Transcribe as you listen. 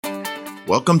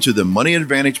Welcome to the Money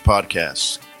Advantage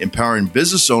Podcast, empowering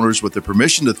business owners with the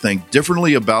permission to think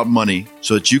differently about money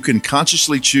so that you can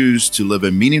consciously choose to live a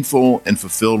meaningful and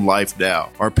fulfilled life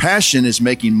now. Our passion is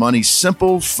making money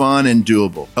simple, fun, and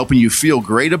doable, helping you feel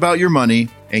great about your money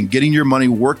and getting your money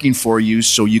working for you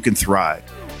so you can thrive.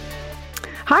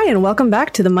 Hi, and welcome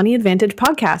back to the Money Advantage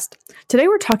Podcast. Today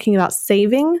we're talking about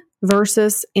saving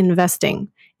versus investing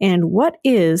and what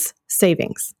is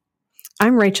savings.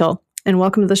 I'm Rachel, and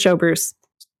welcome to the show, Bruce.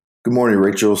 Good morning,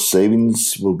 Rachel.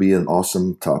 Savings will be an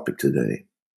awesome topic today.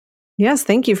 Yes,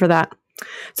 thank you for that.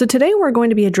 So today we're going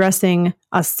to be addressing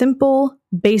a simple,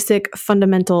 basic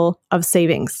fundamental of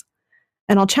savings.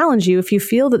 And I'll challenge you, if you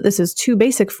feel that this is too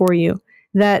basic for you,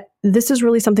 that this is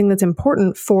really something that's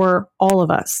important for all of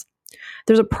us.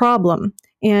 There's a problem,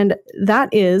 and that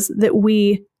is that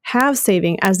we have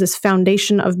saving as this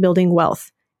foundation of building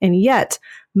wealth. And yet,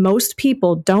 most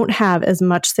people don't have as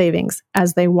much savings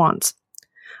as they want.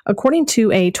 According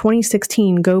to a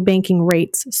 2016 Go Banking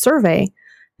Rates survey,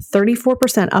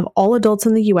 34% of all adults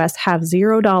in the U.S. have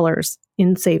 $0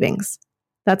 in savings.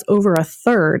 That's over a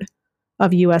third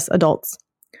of U.S. adults.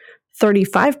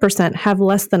 35% have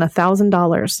less than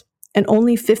 $1,000, and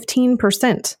only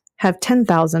 15% have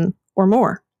 $10,000 or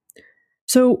more.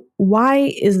 So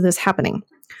why is this happening?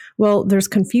 Well, there's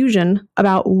confusion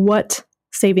about what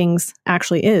savings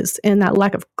actually is, and that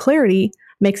lack of clarity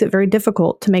makes it very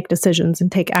difficult to make decisions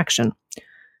and take action.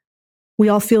 We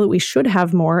all feel that we should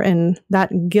have more, and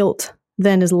that guilt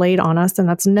then is laid on us, and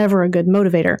that's never a good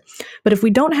motivator. But if we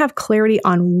don't have clarity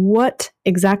on what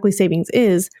exactly savings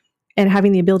is and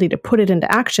having the ability to put it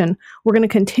into action, we're going to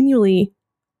continually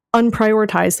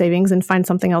unprioritize savings and find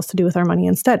something else to do with our money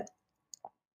instead.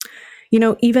 You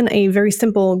know, even a very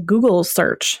simple Google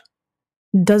search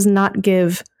does not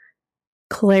give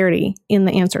clarity in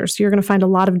the answers. You're going to find a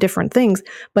lot of different things,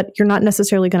 but you're not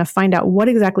necessarily going to find out what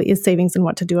exactly is savings and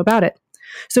what to do about it.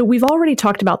 So we've already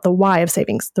talked about the why of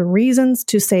savings. The reasons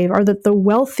to save are that the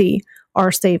wealthy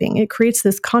are saving. It creates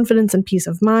this confidence and peace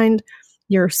of mind.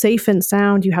 You're safe and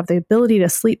sound. You have the ability to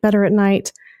sleep better at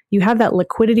night. You have that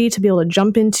liquidity to be able to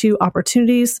jump into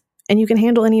opportunities, and you can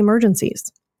handle any emergencies.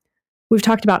 We've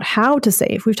talked about how to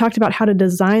save. We've talked about how to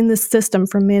design this system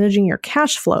for managing your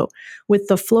cash flow with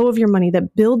the flow of your money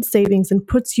that builds savings and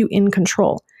puts you in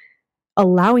control,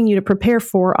 allowing you to prepare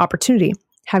for opportunity,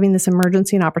 having this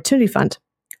emergency and opportunity fund.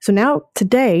 So now,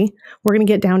 today, we're going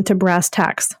to get down to brass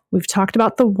tacks. We've talked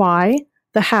about the why,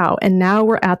 the how, and now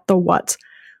we're at the what.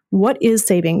 What is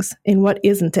savings and what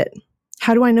isn't it?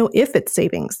 How do I know if it's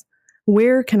savings?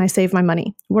 Where can I save my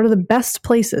money? What are the best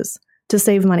places to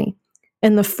save money?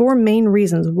 And the four main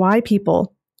reasons why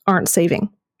people aren't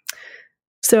saving.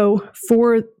 So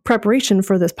for preparation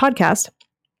for this podcast,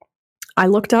 I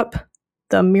looked up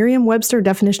the Merriam-Webster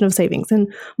definition of savings.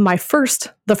 And the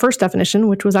first definition,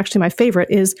 which was actually my favorite,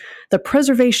 is the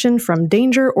preservation from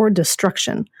danger or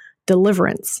destruction,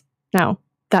 deliverance. Now,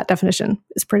 that definition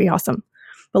is pretty awesome.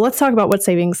 But let's talk about what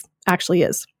savings actually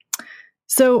is.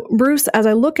 So, Bruce, as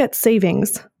I look at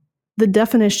savings, the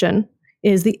definition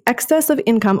is the excess of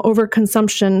income over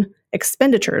consumption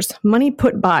expenditures, money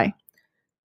put by.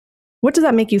 What does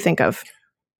that make you think of?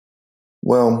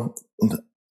 Well,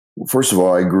 first of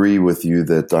all, I agree with you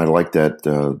that I like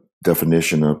that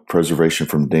definition of preservation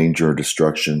from danger or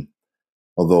destruction,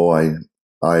 although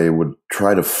I would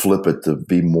try to flip it to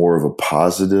be more of a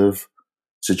positive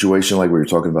situation, like we were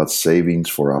talking about savings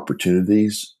for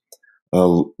opportunities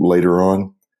later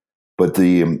on. But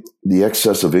the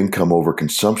excess of income over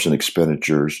consumption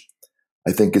expenditures,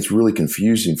 I think it's really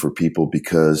confusing for people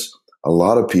because a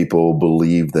lot of people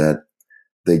believe that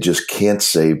they just can't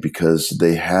save because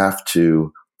they have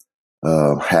to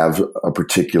have a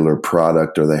particular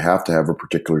product or they have to have a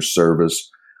particular service.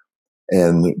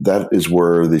 And that is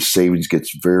where the savings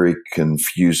gets very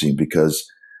confusing because,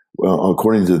 well,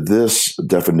 according to this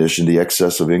definition, the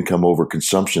excess of income over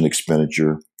consumption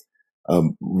expenditure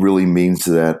really means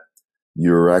that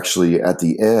you're actually at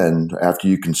the end, after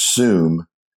you consume,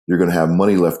 you're going to have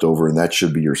money left over, and that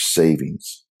should be your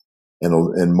savings.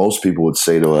 And most people would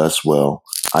say to us, well,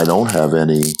 I don't have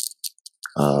any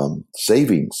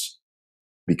savings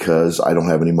because I don't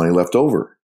have any money left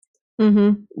over.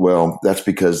 Mm-hmm. Well, that's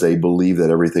because they believe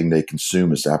that everything they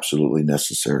consume is absolutely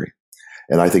necessary.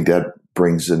 And I think that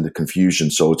brings into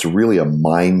confusion. So it's really a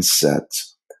mindset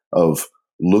of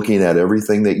looking at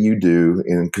everything that you do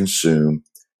and consume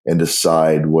and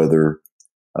decide whether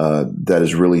that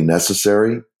is really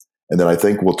necessary. And then I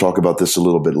think we'll talk about this a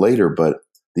little bit later, but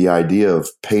the idea of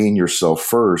paying yourself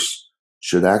first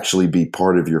should actually be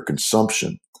part of your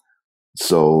consumption.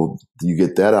 So you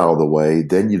get that out of the way,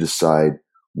 then you decide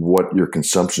what your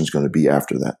consumption is going to be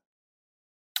after that.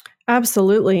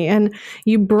 Absolutely. And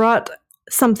you brought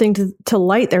something to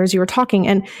light there as you were talking.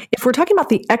 And if we're talking about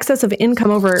the excess of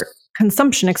income over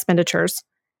consumption expenditures,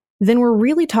 then we're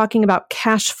really talking about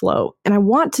cash flow. And I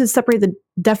want to separate the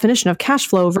definition of cash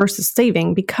flow versus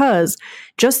saving, because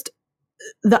just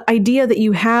the idea that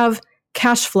you have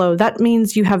cash flow, that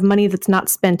means you have money that's not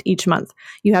spent each month.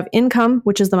 You have income,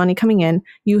 which is the money coming in.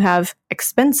 You have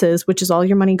expenses, which is all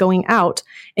your money going out.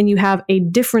 And you have a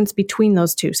difference between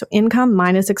those two. So income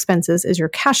minus expenses is your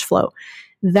cash flow.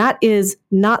 That is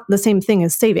not the same thing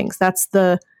as savings. That's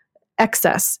the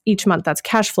excess each month. That's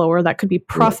cash flow, or that could be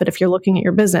profit if you're looking at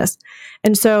your business.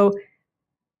 And so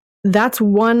that's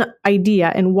one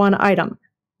idea and one item.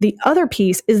 The other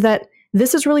piece is that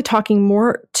this is really talking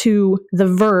more to the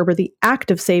verb or the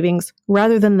act of savings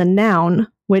rather than the noun,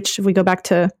 which, if we go back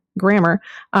to grammar,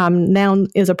 noun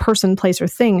is a person, place, or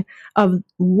thing of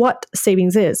what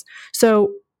savings is.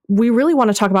 So we really want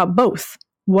to talk about both.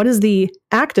 What is the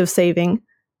act of saving?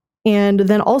 And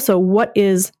then also, what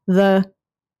is the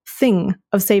thing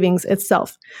of savings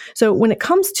itself? So when it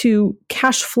comes to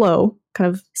cash flow, kind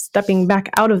of stepping back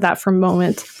out of that for a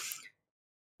moment,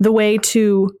 the way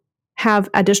to have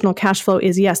additional cash flow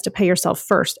is, yes, to pay yourself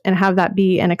first and have that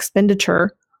be an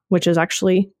expenditure, which is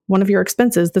actually one of your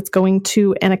expenses that's going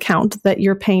to an account that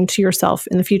you're paying to yourself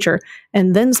in the future,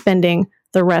 and then spending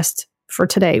the rest for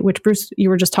today, which, Bruce, you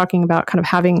were just talking about, kind of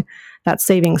having that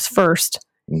savings first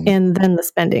and then the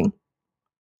spending.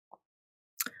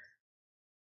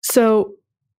 So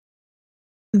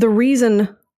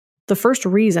the first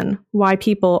reason why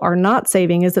people are not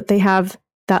saving is that they have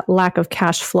that lack of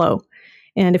cash flow.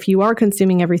 And if you are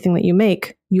consuming everything that you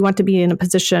make, you want to be in a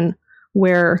position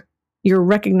where you're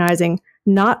recognizing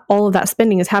not all of that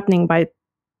spending is happening by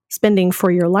spending for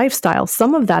your lifestyle.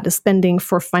 Some of that is spending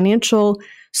for financial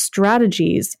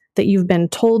strategies that you've been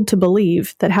told to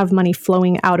believe that have money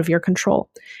flowing out of your control.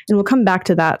 And we'll come back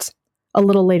to that a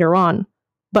little later on.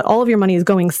 But all of your money is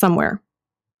going somewhere.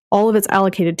 All of it's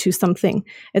allocated to something.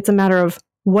 It's a matter of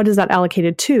what is that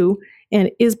allocated to,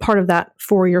 and is part of that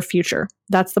for your future.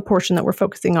 That's the portion that we're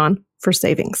focusing on for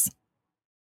savings.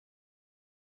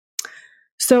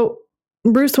 So,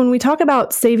 Bruce, when we talk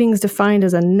about savings defined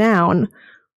as a noun,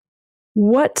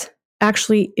 what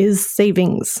actually is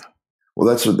savings? Well,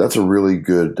 that's a really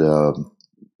good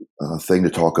thing to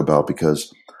talk about,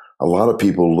 because a lot of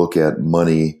people look at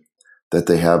money that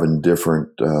they have in different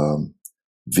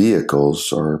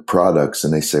vehicles or products,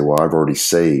 and they say, well, I've already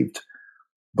saved.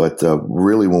 But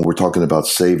really, when we're talking about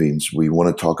savings, we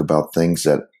want to talk about things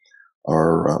that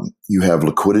are, you have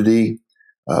liquidity,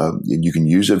 you can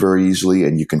use it very easily,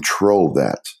 and you control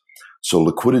that. So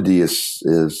liquidity is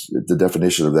the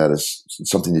definition of that is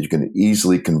something that you can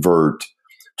easily convert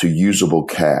to usable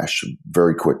cash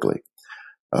very quickly.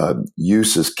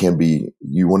 Uses can be,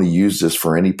 you want to use this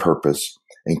for any purpose,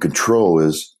 and control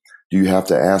is, do you have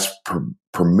to ask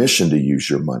permission to use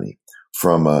your money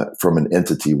from an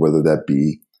entity, whether that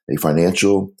be a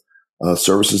financial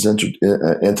services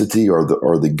entity or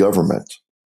the government.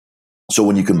 So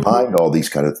when you combine all these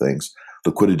kind of things,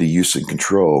 liquidity, use, and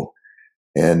control,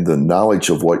 and the knowledge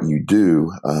of what you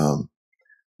do,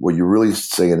 what you're really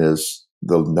saying is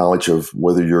the knowledge of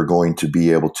whether you're going to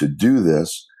be able to do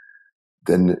this,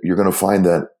 then you're going to find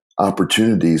that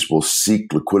opportunities will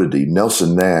seek liquidity.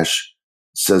 Nelson Nash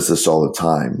says this all the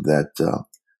time, that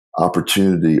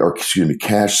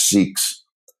cash seeks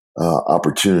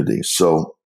opportunity.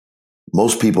 So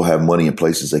most people have money in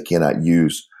places they cannot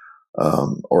use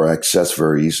or access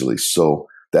very easily. So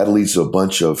that leads to a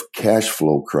bunch of cash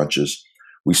flow crunches.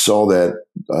 We saw that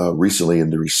recently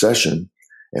in the recession,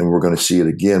 and we're going to see it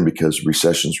again because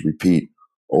recessions repeat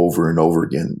over and over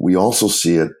again. We also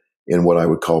see it in what I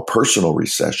would call personal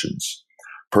recessions.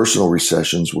 Personal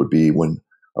recessions would be when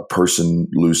a person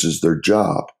loses their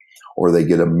job, or they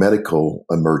get a medical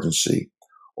emergency,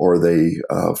 or they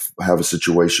have a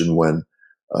situation when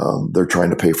they're trying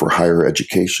to pay for higher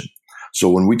education. So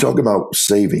when we talk about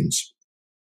savings,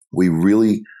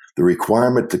 the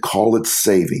requirement to call it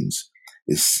savings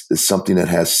is something that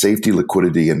has safety,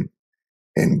 liquidity,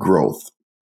 and growth.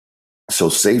 So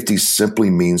safety simply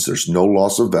means there's no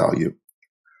loss of value.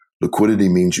 Liquidity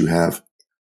means you have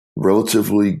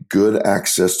relatively good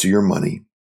access to your money.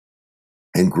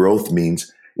 And growth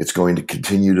means it's going to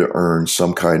continue to earn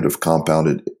some kind of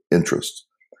compounded interest.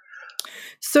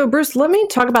 So, Bruce, let me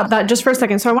talk about that just for a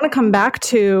second. So I want to come back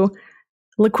to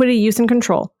liquidity, use, and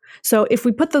control. So if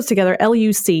we put those together,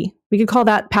 LUC, we could call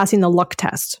that passing the luck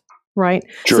test, right?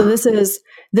 Sure. So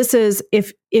this is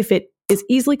if it is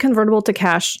easily convertible to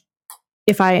cash,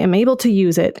 if I am able to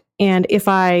use it, and if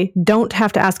I don't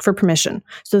have to ask for permission.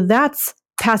 So that's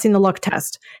passing the luck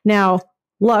test. Now,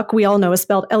 luck, we all know, is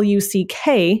spelled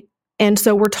L-U-C-K. And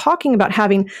so we're talking about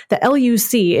having the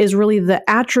L-U-C is really the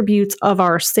attributes of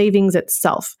our savings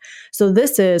itself. So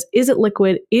this is it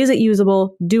liquid? Is it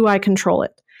usable? Do I control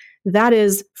it? That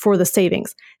is for the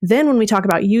savings. Then when we talk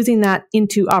about using that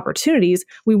into opportunities,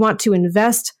 we want to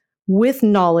invest with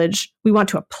knowledge. We want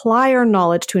to apply our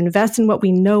knowledge to invest in what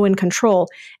we know and control.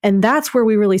 And that's where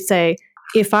we really say,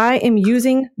 if I am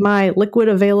using my liquid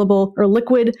available or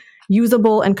liquid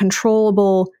usable and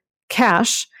controllable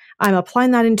cash, I'm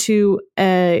applying that into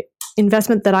an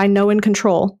investment that I know and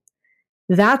control.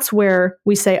 That's where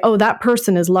we say, oh, that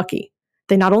person is lucky.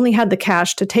 They not only had the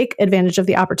cash to take advantage of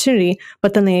the opportunity,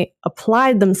 but then they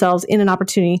applied themselves in an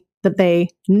opportunity that they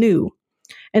knew.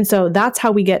 And so that's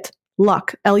how we get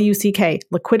luck, L-U-C-K,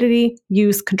 liquidity,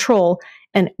 use, control,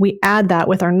 and we add that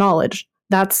with our knowledge.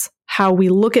 That's how we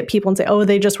look at people and say, oh,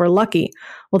 they just were lucky.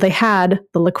 Well, they had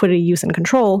the liquidity, use, and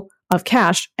control of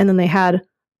cash, and then they had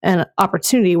an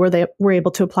opportunity where they were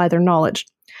able to apply their knowledge.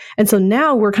 And so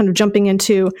now we're kind of jumping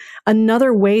into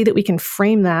another way that we can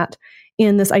frame that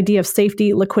in this idea of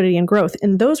safety, liquidity, and growth.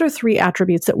 And those are three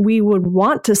attributes that we would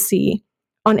want to see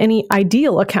on any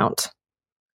ideal account.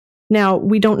 Now,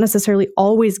 we don't necessarily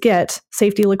always get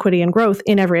safety, liquidity, and growth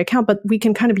in every account, but we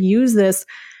can kind of use this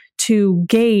to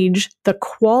gauge the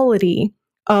quality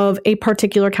of a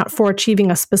particular account for achieving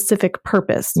a specific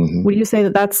purpose. Mm-hmm. Would you say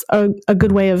that that's a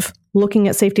good way of looking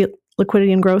at safety,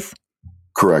 liquidity, and growth?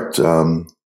 Correct.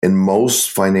 In most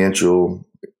financial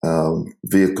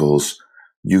vehicles,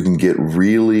 you can get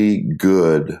really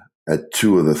good at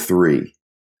two of the three,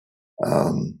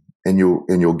 and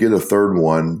you'll get a third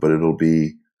one, but it'll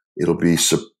be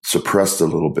suppressed a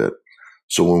little bit.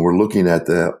 So when we're looking at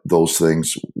those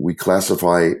things, we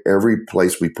classify every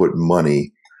place we put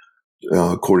money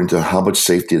according to how much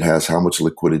safety it has, how much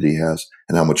liquidity it has,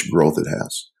 and how much growth it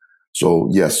has. So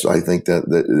yes, I think that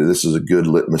this is a good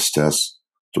litmus test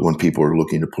to when people are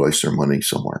looking to place their money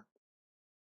somewhere.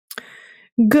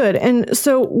 Good. And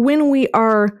so when we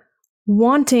are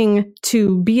wanting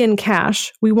to be in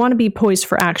cash, we want to be poised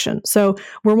for action. So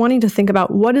we're wanting to think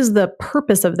about, what is the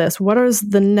purpose of this? What is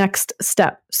the next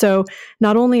step? So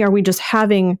not only are we just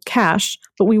having cash,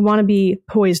 but we want to be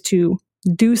poised to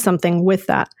do something with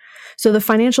that. So the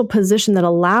financial position that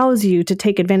allows you to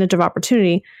take advantage of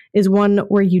opportunity is one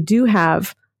where you do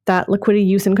have that liquidity,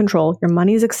 use, and control. Your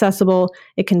money is accessible.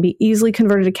 It can be easily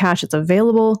converted to cash. It's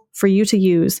available for you to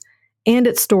use, and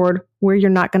it's stored where you're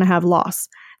not going to have loss.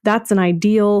 That's an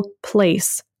ideal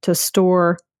place to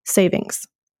store savings.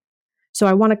 So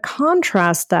I want to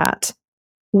contrast that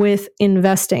with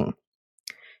investing.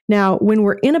 Now, when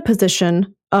we're in a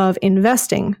position of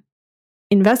investing,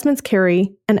 investments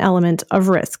carry an element of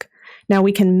risk. Now,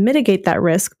 we can mitigate that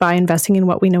risk by investing in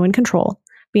what we know and control,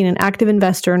 being an active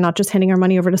investor, not just handing our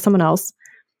money over to someone else.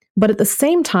 But at the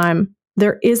same time,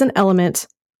 there is an element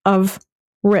of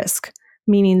risk,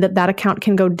 meaning that account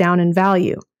can go down in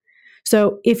value.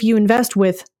 So if you invest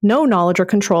with no knowledge or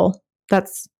control,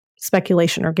 that's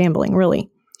speculation or gambling, really.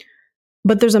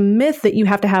 But there's a myth that you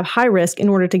have to have high risk in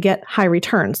order to get high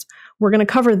returns. We're going to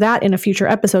cover that in a future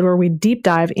episode where we deep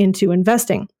dive into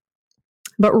investing.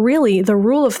 But really, the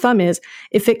rule of thumb is,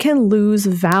 if it can lose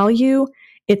value,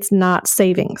 it's not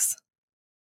savings.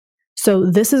 So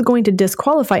this is going to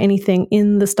disqualify anything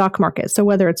in the stock market. So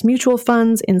whether it's mutual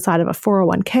funds inside of a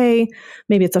 401k,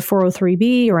 maybe it's a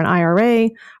 403b or an IRA,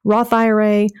 Roth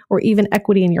IRA, or even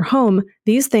equity in your home,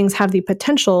 these things have the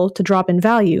potential to drop in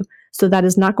value. So that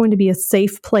is not going to be a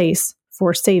safe place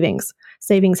for savings.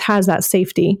 Savings has that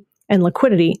safety and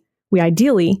liquidity. We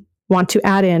ideally want to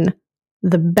add in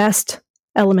the best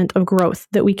element of growth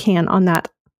that we can on that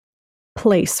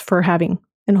place for having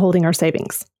and holding our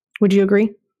savings. Would you agree?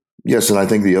 Yes, and I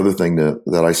think the other thing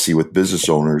that I see with business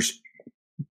owners,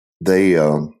 they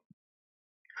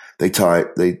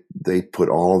put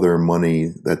all their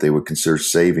money that they would consider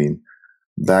saving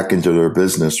back into their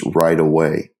business right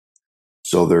away.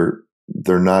 So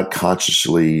they're not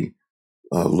consciously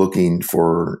looking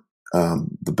for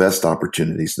the best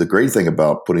opportunities. The great thing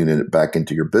about putting it back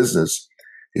into your business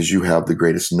is you have the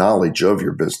greatest knowledge of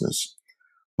your business.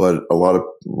 But a lot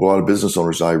of business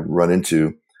owners I run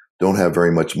into don't have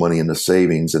very much money in the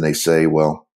savings, and they say,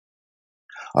 well,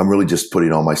 I'm really just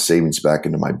putting all my savings back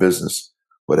into my business.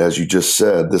 But as you just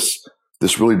said, this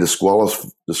really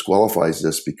disqualifies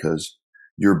this, because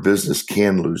your business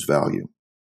can lose value.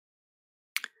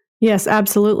 Yes,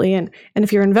 absolutely. And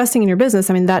if you're investing in your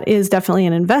business, I mean, that is definitely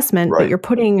an investment, right? But you're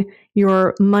putting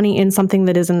your money in something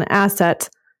that is an asset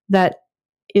that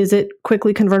Is it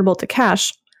quickly convertible to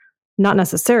cash? Not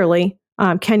necessarily.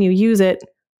 Can you use it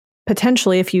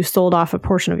potentially if you sold off a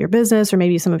portion of your business or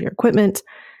maybe some of your equipment?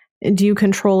 Do you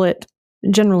control it?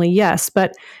 Generally, yes.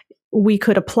 But we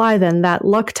could apply then that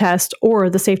luck test or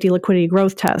the safety, liquidity,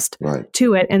 growth test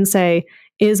to it and say,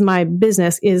 is my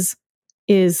business,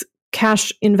 is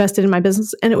cash invested in my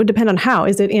business? And it would depend on how.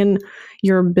 Is it in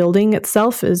your building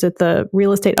itself? Is it the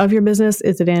real estate of your business?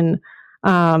 Is it in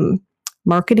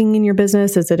marketing in your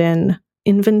business? Is it in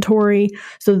inventory?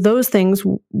 So those things,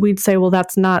 we'd say, well,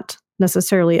 that's not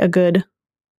necessarily a good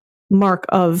mark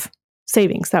of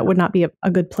savings. That would not be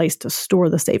a good place to store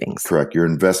the savings. Correct. You're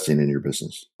investing in your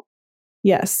business.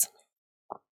 Yes.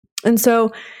 And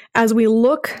so as we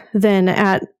look then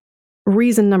at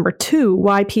reason number 2,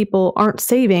 why people aren't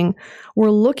saving, we're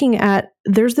looking at,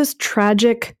 there's this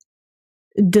tragic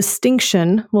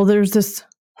distinction. Well, there's this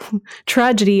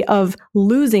tragedy of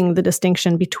losing the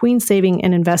distinction between saving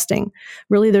and investing.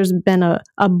 Really, there's been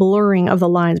a blurring of the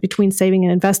lines between saving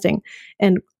and investing,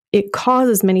 and it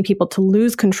causes many people to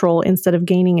lose control instead of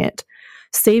gaining it.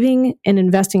 Saving and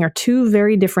investing are two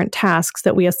very different tasks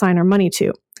that we assign our money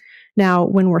to. Now,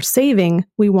 when we're saving,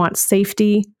 we want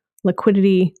safety,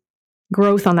 liquidity,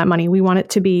 growth on that money. We want it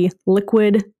to be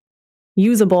liquid,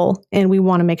 usable, and we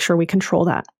want to make sure we control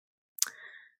that.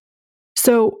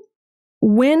 So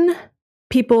when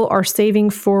people are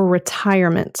saving for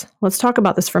retirement, let's talk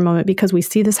about this for a moment because we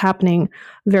see this happening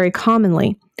very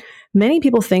commonly. Many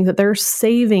people think that they're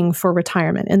saving for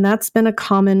retirement, and that's been a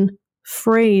common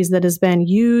phrase that has been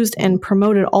used and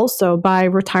promoted also by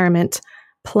retirement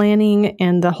planning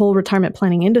and the whole retirement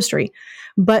planning industry.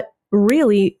 But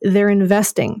really, they're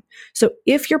investing. So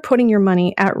if you're putting your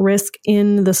money at risk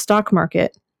in the stock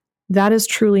market, that is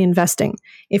truly investing.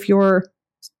 If you're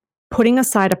putting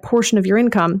aside a portion of your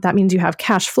income, that means you have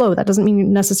cash flow. That doesn't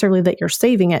mean necessarily that you're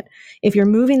saving it. If you're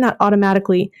moving that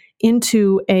automatically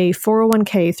into a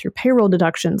 401k through payroll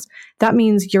deductions, that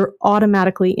means you're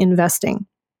automatically investing.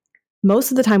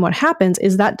 Most of the time what happens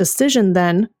is that decision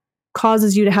then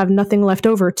causes you to have nothing left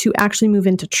over to actually move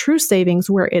into true savings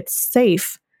where it's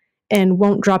safe and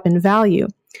won't drop in value.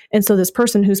 And so this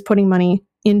person who's putting money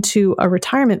into a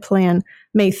retirement plan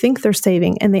may think they're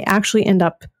saving, and they actually end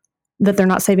up that they're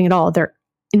not saving at all. They're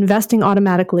investing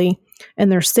automatically,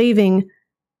 and they're saving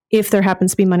if there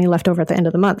happens to be money left over at the end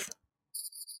of the month.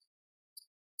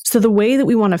 So the way that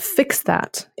we want to fix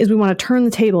that is we want to turn the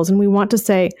tables, and we want to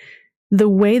say the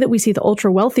way that we see the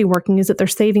ultra wealthy working is that they're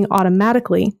saving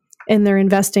automatically and they're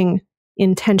investing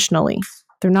intentionally.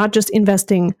 They're not just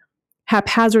investing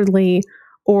haphazardly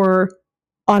or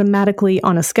automatically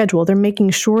on a schedule. They're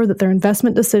making sure that their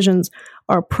investment decisions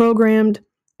are programmed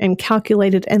and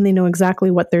calculated, and they know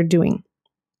exactly what they're doing.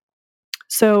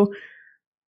 So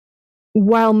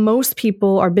while most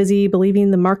people are busy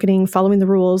believing the marketing, following the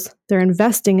rules, they're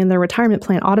investing in their retirement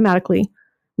plan automatically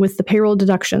with the payroll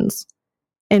deductions.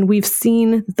 And we've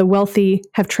seen that the wealthy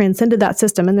have transcended that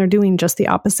system, and they're doing just the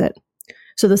opposite.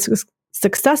 So the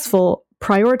successful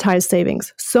prioritize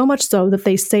savings, so much so that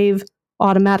they save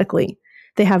automatically.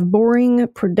 They have boring,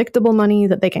 predictable money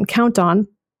that they can count on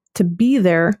to be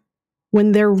there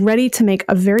when they're ready to make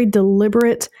a very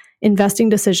deliberate investing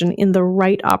decision in the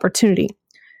right opportunity.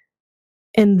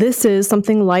 And this is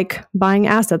something like buying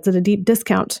assets at a deep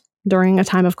discount during a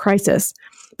time of crisis.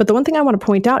 But the one thing I want to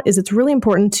point out is it's really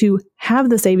important to have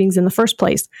the savings in the first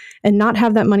place and not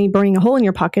have that money burning a hole in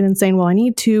your pocket and saying, well, I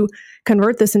need to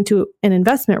convert this into an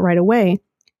investment right away.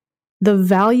 The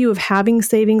value of having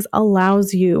savings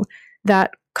allows you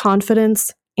that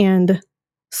confidence and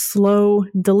slow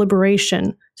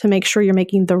deliberation to make sure you're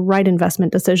making the right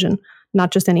investment decision,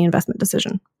 not just any investment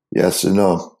decision. Yes, and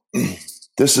no,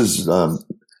 this is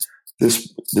this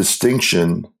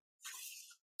distinction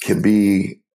can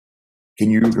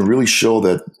you really show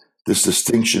that this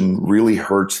distinction really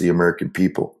hurts the American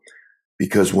people,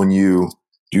 because when you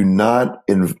do not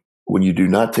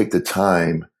take the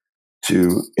time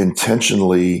to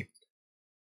intentionally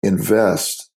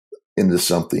invest into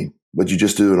something, but you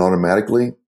just do it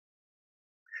automatically,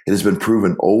 it has been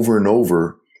proven over and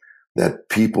over that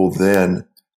people then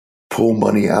pull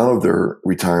money out of their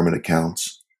retirement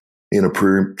accounts in a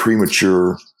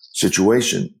premature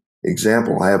situation.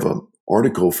 Example, I have an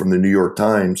article from the New York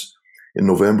Times in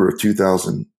November of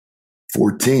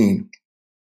 2014,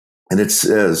 and it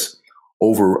says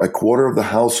over a quarter of the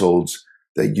households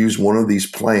that use one of these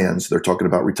plans, they're talking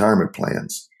about retirement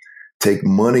plans, take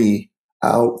money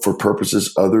out for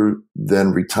purposes other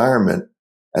than retirement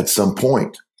at some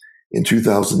point. In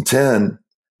 2010,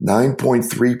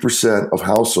 9.3% of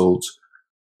households,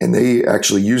 and they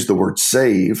actually use the word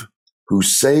save, who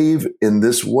save in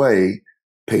this way,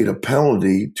 paid a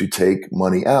penalty to take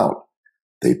money out.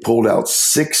 They pulled out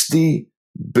 $60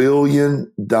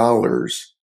 billion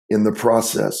in the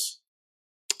process.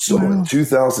 So in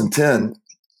 2010,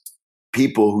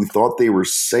 people who thought they were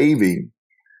saving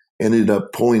ended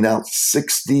up pulling out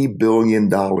 $60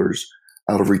 billion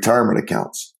out of retirement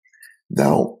accounts.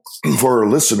 Now, for our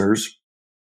listeners,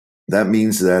 that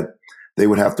means that they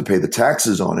would have to pay the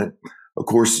taxes on it. Of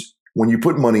course, when you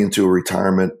put money into a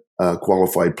retirement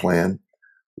qualified plan,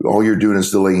 all you're doing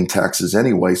is delaying taxes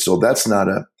anyway. So that's not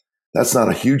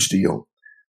a huge deal.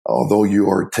 Although you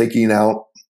are taking out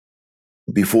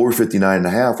before 59 and a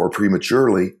half or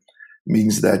prematurely,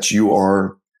 means that you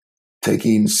are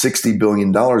taking $60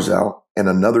 billion out and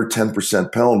another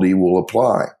 10% penalty will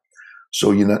apply.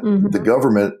 So, the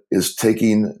government is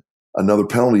taking another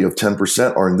penalty of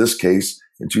 10%, or in this case,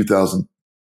 in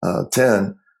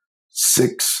 2010,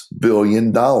 $6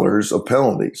 billion of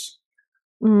penalties.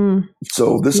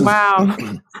 So this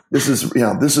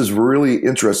is really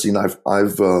interesting.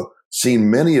 I've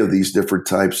seen many of these different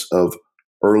types of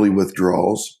early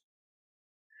withdrawals.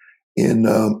 In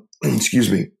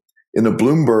in a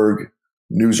Bloomberg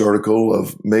news article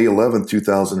of May 11th,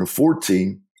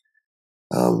 2014,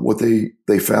 what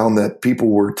they found that people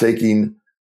were taking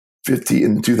 50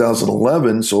 in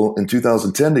 2011. So in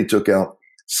 2010, they took out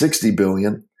 60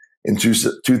 billion. In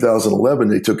 2011,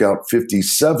 they took out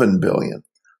 57 billion.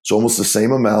 So almost the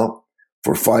same amount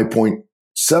for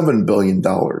 $5.7 billion.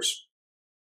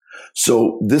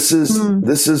 So this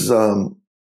is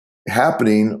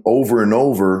happening over and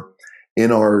over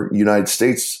in our United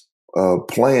States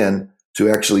plan to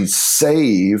actually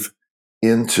save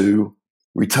into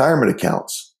retirement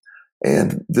accounts.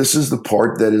 And this is the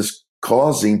part that is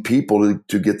causing people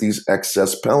to get these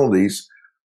excess penalties.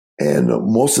 And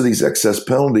most of these excess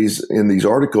penalties in these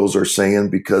articles are saying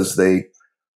because they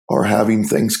are having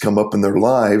things come up in their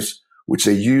lives, which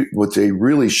they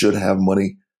really should have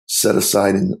money set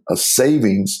aside in a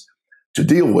savings to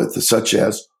deal with, such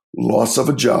as loss of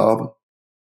a job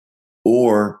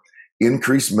or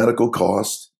increased medical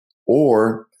costs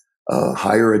or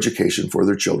higher education for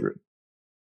their children.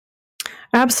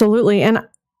 Absolutely. And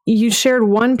you shared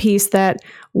one piece that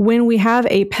when we have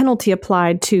a penalty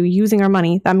applied to using our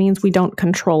money, that means we don't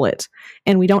control it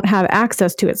and we don't have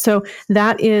access to it. So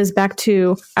that is back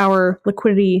to our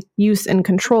liquidity use and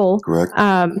control. Correct.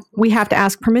 We have to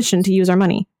ask permission to use our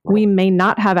money. We may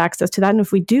not have access to that. And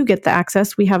if we do get the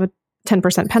access, we have a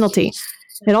 10% penalty.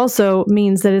 It also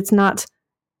means that it's not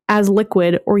as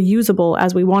liquid or usable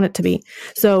as we want it to be.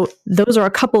 So those are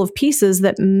a couple of pieces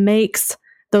that makes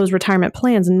those retirement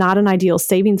plans not an ideal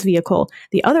savings vehicle.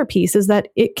 The other piece is that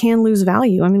it can lose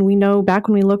value. I mean, we know back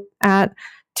when we looked at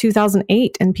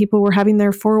 2008 and people were having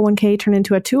their 401k turn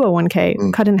into a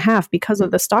 201k cut in half because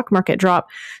of the stock market drop.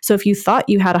 So if you thought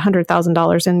you had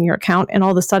 $100,000 in your account and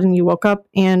all of a sudden you woke up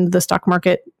and the stock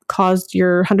market caused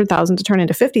your 100,000 to turn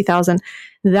into 50,000,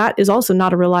 that is also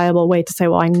not a reliable way to say,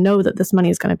 well, I know that this money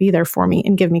is going to be there for me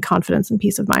and give me confidence and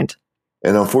peace of mind.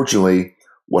 And unfortunately,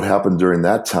 what happened during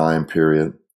that time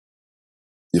period,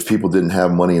 if people didn't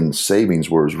have money in savings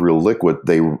where it was real liquid,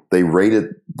 they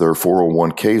rated their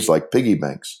 401ks like piggy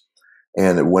banks.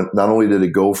 And it went, not only did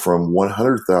it go from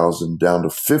 100,000 down to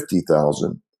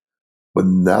 50,000, but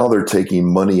now they're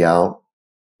taking money out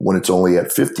when it's only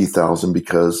at 50,000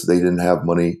 because they didn't have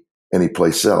money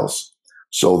anyplace else.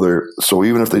 So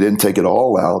even if they didn't take it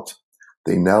all out,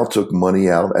 they now took money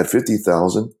out at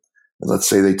 50,000. And let's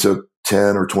say they took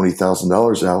 $10,000 or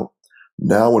 $20,000 out.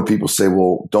 Now when people say,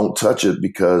 well, don't touch it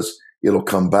because it'll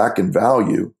come back in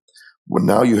value, well,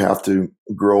 now you have to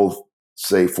grow,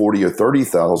 say, 40 or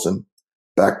 30,000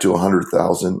 back to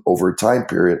 100,000 over a time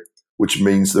period, which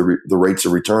means the rates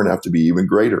of return have to be even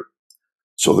greater.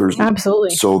 So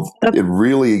absolutely. So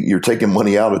you're taking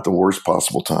money out at the worst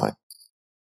possible time.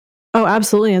 Oh,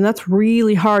 absolutely. And that's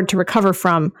really hard to recover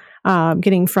from,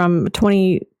 getting from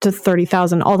 20 to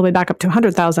 30,000 all the way back up to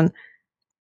 100,000.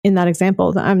 In that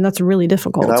example, that's really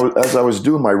difficult. And as I was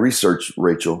doing my research,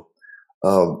 Rachel,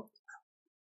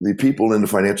 the people in the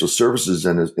financial services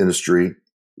industry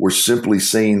were simply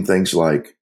saying things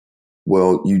like,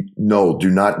 well, do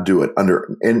not do it.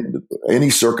 Under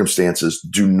any circumstances,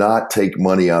 do not take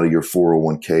money out of your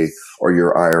 401k or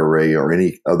your IRA or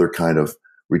any other kind of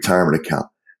retirement account.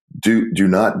 Do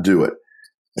not do it.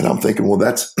 And I'm thinking, well,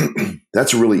 that's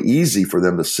really easy for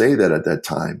them to say that at that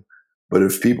time. But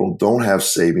if people don't have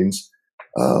savings,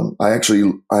 I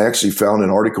actually found an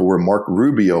article where Mark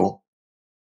Rubio,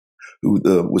 who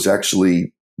was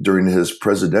actually during his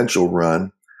presidential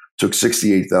run, took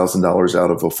 $68,000 out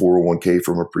of a 401k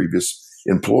from a previous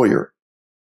employer.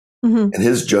 Mm-hmm. And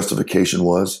his justification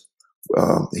was,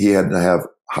 he had to have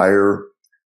higher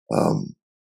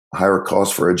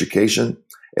costs for education,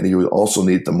 and he would also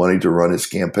need the money to run his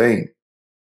campaign.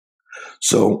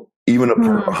 So even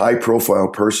a high-profile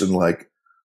person like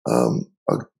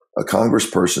a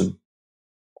congressperson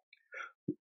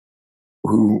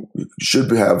who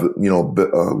should have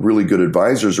really good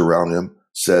advisors around him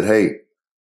said, "Hey,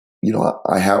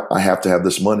 I have to have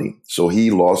this money." So he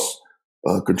lost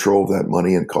control of that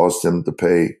money and caused him to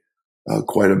pay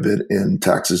quite a bit in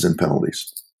taxes and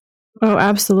penalties. Oh,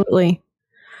 absolutely.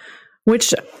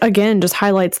 Which, again, just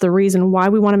highlights the reason why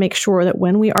we want to make sure that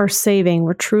when we are saving,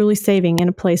 we're truly saving in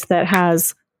a place that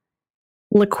has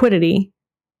liquidity,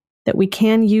 that we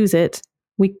can use it.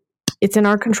 It's in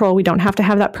our control. We don't have to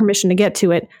have that permission to get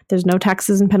to it. There's no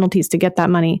taxes and penalties to get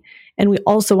that money. And we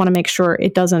also want to make sure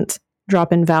it doesn't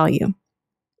drop in value.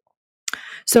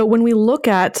 So when we look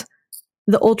at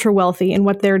the ultra wealthy and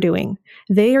what they're doing,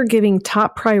 they are giving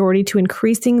top priority to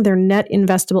increasing their net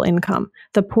investable income,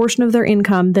 the portion of their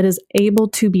income that is able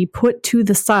to be put to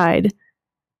the side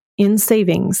in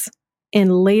savings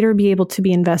and later be able to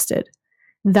be invested.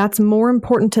 That's more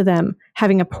important to them,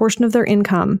 having a portion of their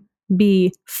income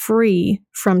be free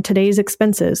from today's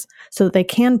expenses so that they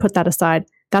can put that aside.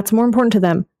 That's more important to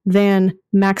them than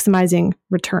maximizing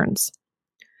returns.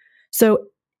 So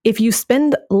if you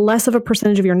spend less of a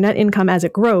percentage of your net income as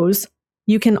it grows,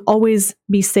 you can always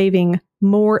be saving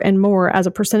more and more as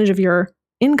a percentage of your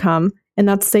income, and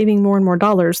that's saving more and more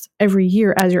dollars every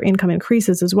year as your income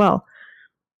increases as well.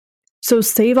 So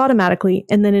save automatically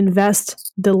and then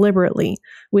invest deliberately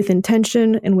with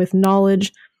intention and with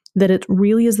knowledge that it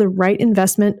really is the right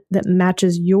investment that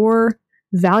matches your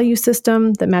value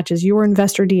system, that matches your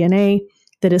investor DNA,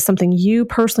 that is something you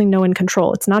personally know and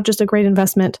control. It's not just a great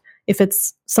investment if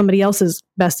it's somebody else's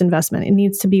best investment. It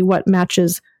needs to be what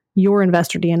matches your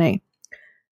investor DNA.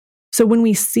 So when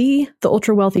we see the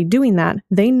ultra wealthy doing that,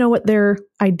 they know what their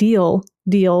ideal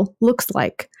deal looks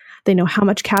like. They know how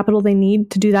much capital they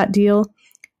need to do that deal,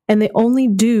 and they only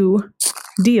do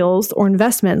deals or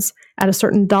investments at a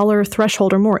certain dollar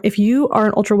threshold or more. If you are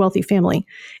an ultra wealthy family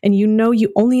and you know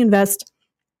you only invest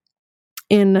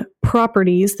in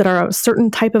properties that are a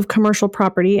certain type of commercial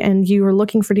property and you are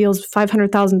looking for deals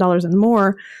 $500,000 and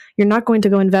more, you're not going to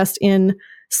go invest in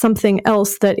something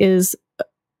else that is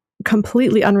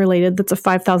completely unrelated that's a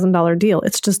 $5,000 deal.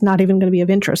 It's just not even going to be of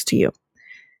interest to you.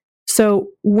 So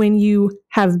when you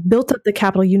have built up the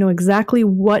capital, you know exactly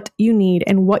what you need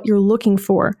and what you're looking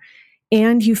for,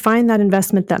 and you find that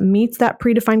investment that meets that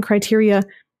predefined criteria,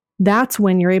 that's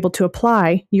when you're able to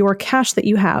apply your cash that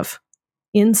you have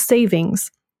in savings,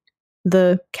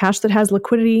 the cash that has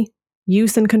liquidity,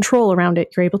 use, and control around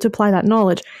it. You're able to apply that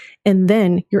knowledge, and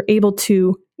then you're able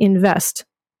to invest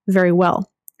very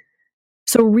well.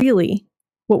 So really,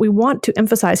 what we want to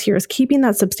emphasize here is keeping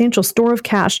that substantial store of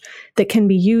cash that can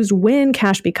be used when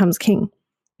cash becomes king.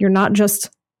 You're not just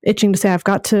itching to say, I've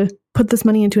got to put this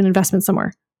money into an investment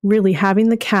somewhere. Really, having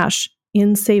the cash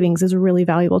in savings is really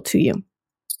valuable to you.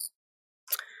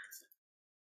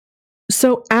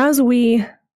 So as we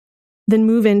then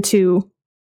move into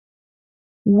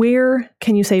where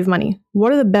can you save money?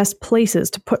 What are the best places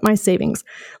to put my savings?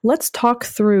 Let's talk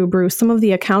through, Bruce, some of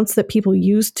the accounts that people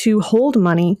use to hold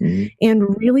money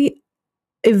and really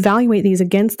evaluate these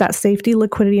against that safety,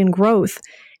 liquidity, and growth,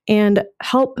 and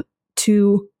help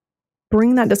to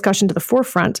bring that discussion to the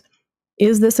forefront.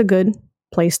 Is this a good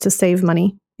place to save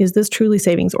money? Is this truly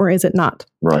savings, or is it not?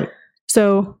 Right.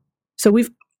 So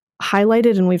we've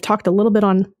highlighted and we've talked a little bit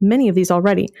on many of these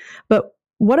already, but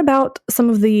what about some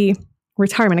of the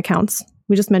retirement accounts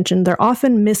we just mentioned? They're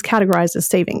often miscategorized as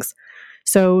savings.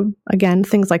 So again,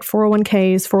 things like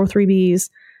 401ks, 403bs,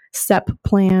 SEP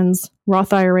plans,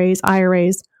 Roth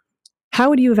IRAs. How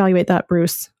would you evaluate that,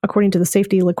 Bruce, according to the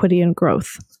safety, liquidity, and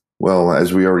growth? Well,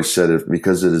 as we already said,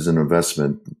 because it is an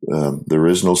investment, there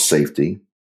is no safety.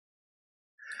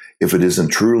 If it isn't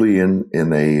truly in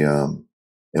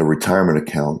a retirement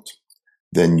account,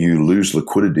 then you lose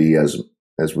liquidity,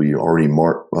 as we already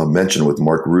mentioned with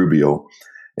Mark Rubio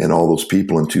and all those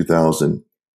people in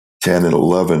 2010 and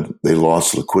 11. They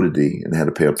lost liquidity and had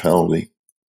to pay a penalty.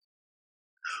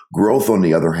 Growth, on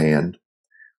the other hand,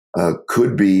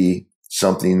 could be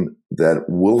something that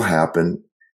will happen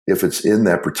if it's in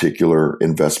that particular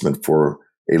investment for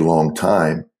a long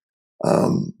time.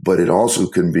 But it also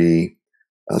can be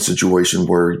a situation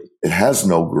where it has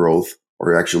no growth,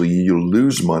 or actually you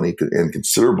lose money and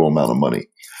considerable amount of money.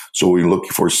 So we look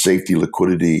for safety,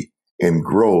 liquidity, and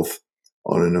growth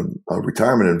on a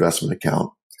retirement investment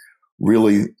account.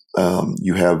 Really,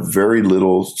 you have very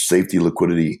little safety,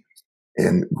 liquidity,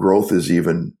 and growth is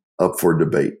even up for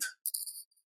debate.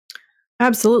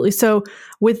 Absolutely. So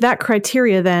with that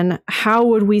criteria, then how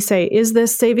would we say, is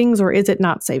this savings or is it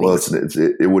not savings? Well,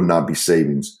 it would not be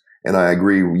savings. And I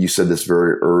agree. You said this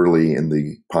very early in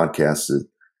the podcast.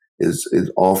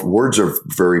 Words are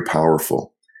very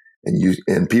powerful,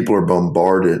 and people are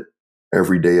bombarded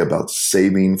every day about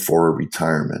saving for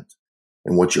retirement.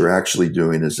 And what you're actually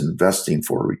doing is investing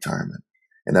for retirement.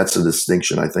 And that's a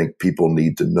distinction I think people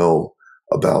need to know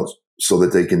about so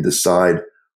that they can decide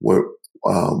what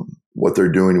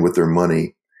they're doing with their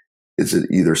money. Is it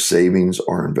either savings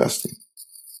or investing?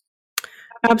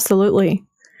 Absolutely.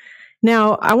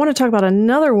 Now, I want to talk about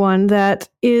another one that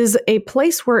is a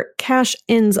place where cash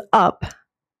ends up.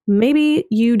 Maybe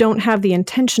you don't have the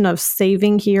intention of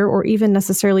saving here or even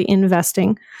necessarily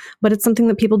investing, but it's something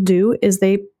that people do is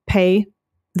they pay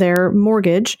their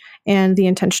mortgage and the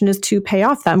intention is to pay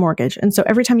off that mortgage. And so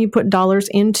every time you put dollars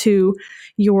into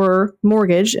your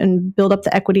mortgage and build up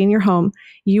the equity in your home,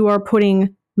 you are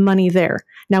putting money there.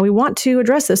 Now we want to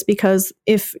address this because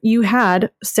if you had,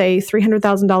 say,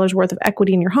 $300,000 worth of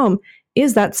equity in your home,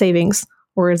 is that savings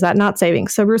or is that not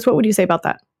savings? So Bruce, what would you say about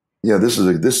that? Yeah, this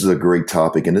is a great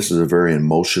topic, and this is a very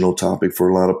emotional topic for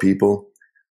a lot of people.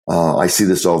 I see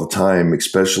this all the time,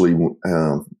 especially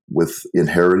with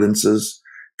inheritances.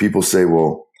 People say,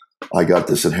 well, I got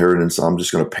this inheritance. I'm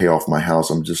just going to pay off my house.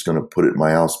 I'm just going to put it in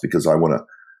my house because I want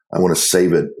to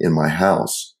save it in my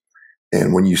house.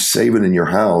 And when you save it in your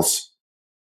house,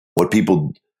 what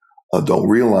people don't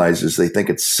realize is they think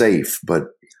it's safe, but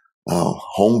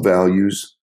home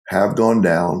values have gone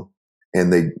down,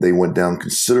 and they went down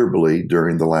considerably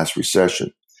during the last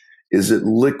recession. Is it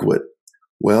liquid?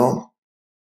 Well,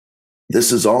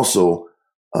 this is also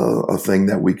a thing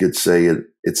that we could say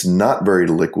it's not very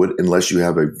liquid unless you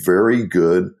have a very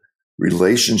good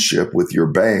relationship with your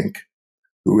bank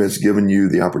who has given you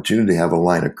the opportunity to have a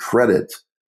line of credit.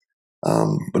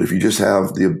 But if you just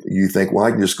you think, well,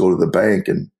 I can just go to the bank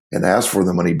and ask for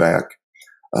the money back.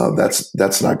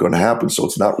 That's not going to happen. So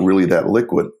it's not really that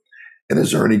liquid. And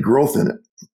is there any growth in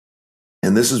it?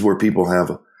 And this is where people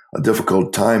have a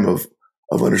difficult time of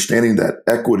understanding that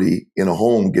equity in a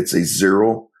home gets a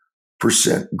 0%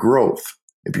 growth.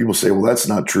 And people say, well, that's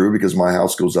not true because my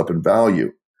house goes up in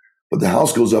value. But the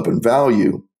house goes up in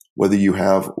value whether you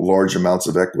have large amounts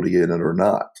of equity in it or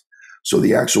not. So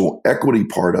the actual equity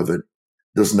part of it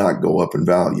does not go up in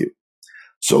value.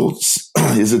 So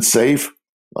is it safe?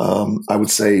 I would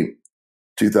say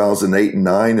 2008 and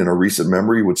 2009 in a recent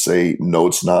memory would say, no,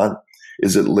 it's not.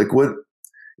 Is it liquid?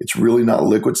 It's really not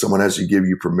liquid. Someone has to give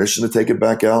you permission to take it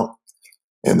back out.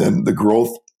 And then the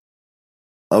growth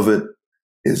of it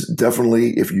is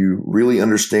definitely, if you really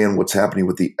understand what's happening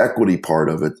with the equity part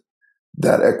of it,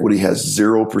 that equity has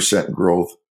 0%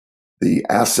 growth. The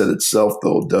asset itself,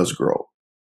 though, does grow.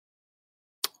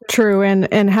 True,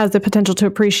 and has the potential to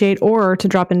appreciate or to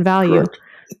drop in value. Correct.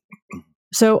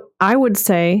 So I would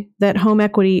say that home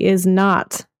equity is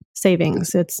not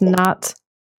savings. It's not.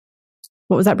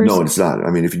 What was that, Bruce? No, it's not.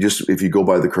 I mean, if you go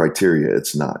by the criteria,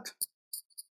 it's not.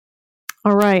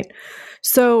 All right.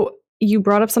 So you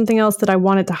brought up something else that I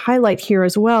wanted to highlight here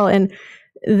as well. And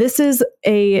this is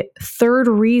a third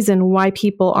reason why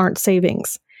people aren't saving.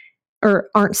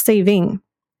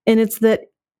 And it's that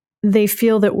they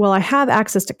feel that, well, I have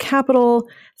access to capital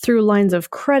through lines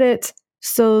of credit.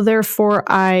 So therefore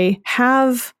I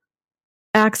have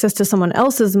access to someone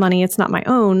else's money. It's not my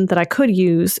own that I could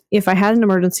use if I had an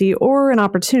emergency or an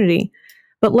opportunity.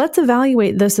 But let's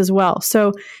evaluate this as well.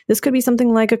 So this could be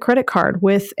something like a credit card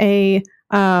with a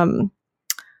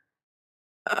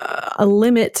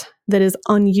limit that is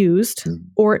unused,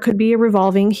 or it could be a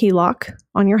revolving HELOC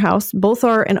on your house. Both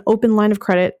are an open line of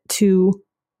credit to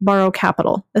borrow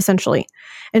capital, essentially.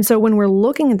 And so when we're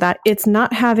looking at that, it's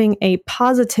not having a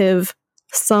positive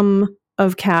sum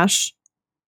of cash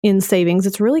in savings.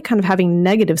 It's really kind of having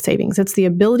negative savings. It's the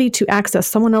ability to access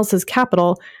someone else's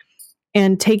capital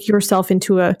and take yourself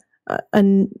into a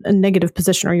negative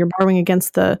position, or you're borrowing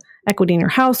against the equity in your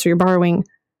house, or you're borrowing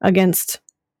against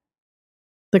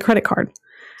the credit card.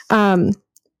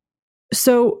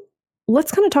 So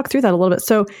let's kind of talk through that a little bit.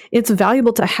 So it's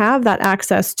valuable to have that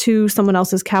access to someone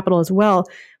else's capital as well,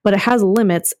 but it has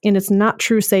limits and it's not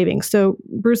true savings. So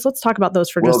Bruce, let's talk about those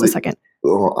for just a second.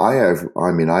 Well,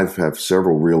 I've had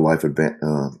several real life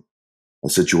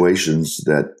situations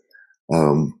that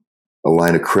a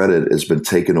line of credit has been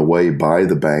taken away by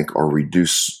the bank or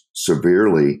reduced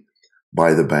severely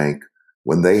by the bank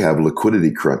when they have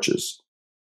liquidity crunches.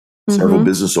 Several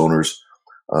business owners,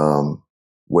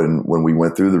 when we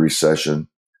went through the recession,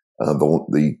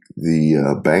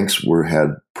 the banks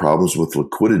had problems with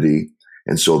liquidity,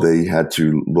 and so they had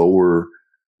to lower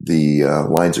the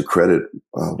lines of credit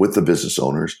with the business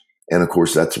owners. And of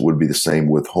course, that would be the same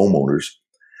with homeowners.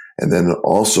 And then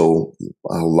also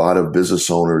a lot of business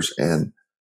owners and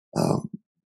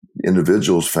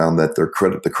individuals found that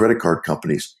the credit card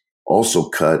companies also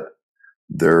cut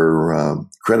their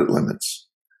credit limits.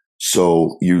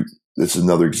 So this is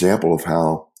another example of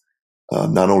how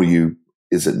not only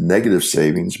is it negative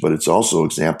savings, but it's also an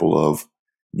example of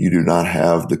you do not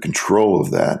have the control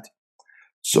of that.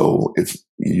 So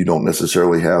you don't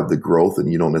necessarily have the growth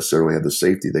and you don't necessarily have the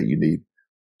safety that you need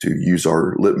to use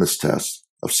our litmus test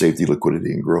of safety,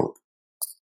 liquidity, and growth.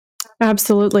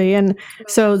 Absolutely. And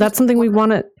so that's something we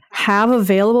want to have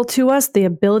available to us. The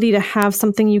ability to have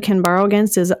something you can borrow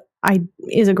against is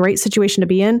a great situation to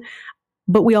be in.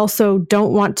 But we also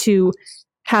don't want to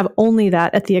have only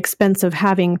that at the expense of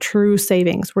having true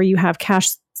savings where you have cash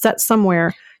set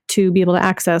somewhere to be able to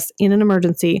access in an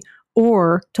emergency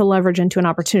or to leverage into an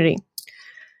opportunity.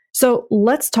 So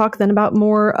let's talk then about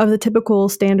more of the typical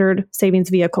standard savings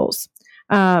vehicles.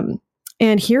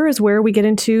 And here is where we get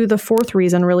into the fourth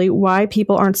reason, really, why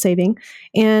people aren't saving.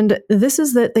 And this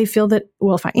is that they feel that,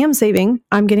 well, if I am saving,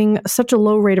 I'm getting such a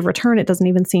low rate of return, it doesn't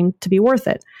even seem to be worth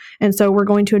it. And so we're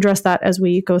going to address that as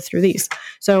we go through these.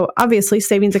 So obviously,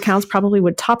 savings accounts probably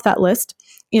would top that list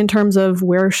in terms of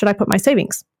where should I put my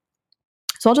savings.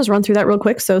 So I'll just run through that real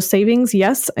quick. So savings,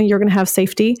 yes, you're going to have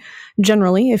safety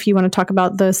generally. If you want to talk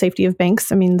about the safety of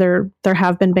banks, I mean, there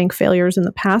have been bank failures in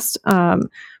the past,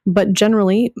 but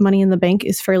generally money in the bank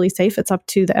is fairly safe. It's up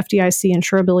to the FDIC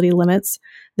insurability limits.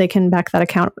 They can back that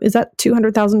account. Is that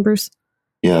 $200,000, Bruce?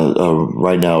 Yeah,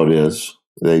 right now it is.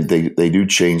 They do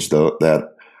change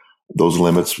those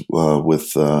limits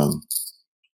with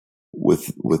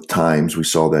times. We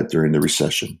saw that during the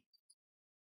recession.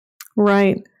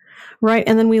 Right.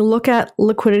 And then we look at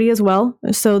liquidity as well.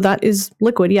 So that is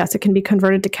liquid. Yes, it can be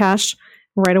converted to cash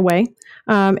right away.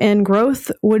 And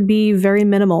growth would be very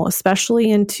minimal, especially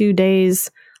in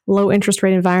today's low interest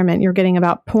rate environment. You're getting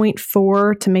about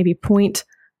 0.4 to maybe 0.04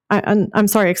 to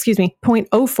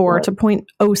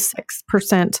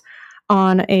 0.06%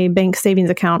 on a bank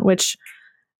savings account, which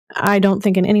I don't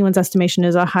think in anyone's estimation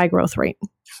is a high growth rate.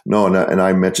 No, and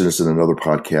I mentioned this in another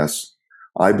podcast.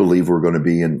 I believe we're going to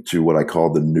be into what I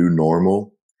call the new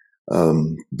normal.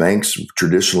 Banks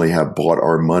traditionally have bought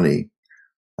our money.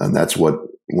 And that's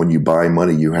when you buy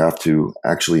money, you have to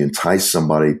actually entice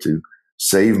somebody to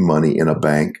save money in a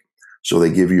bank. So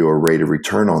they give you a rate of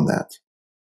return on that.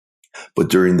 But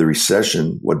during the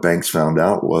recession, what banks found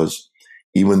out was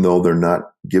even though they're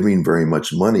not giving very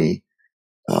much money,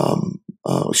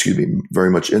 very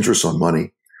much interest on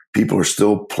money, people are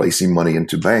still placing money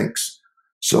into banks.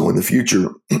 So in the future,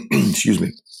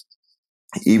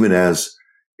 even as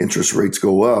interest rates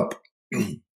go up,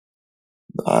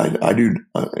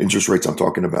 interest rates I'm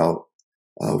talking about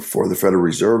for the Federal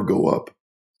Reserve go up.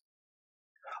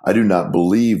 I do not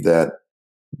believe that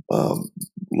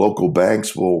local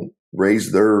banks will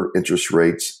raise their interest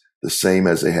rates the same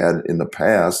as they had in the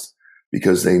past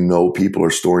because they know people are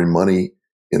storing money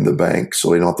in the bank, so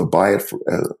they don't have to buy it for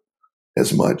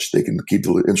as much. They can keep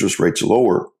the interest rates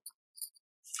lower.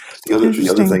 The other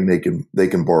thing they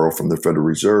can borrow from the Federal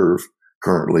Reserve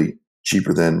currently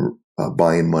cheaper than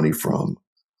buying money from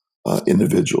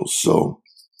individuals. So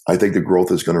I think the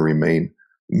growth is going to remain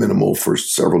minimal for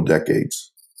several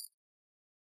decades.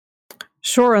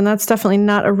 Sure, and that's definitely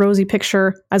not a rosy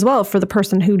picture as well for the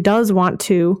person who does want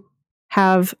to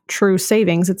have true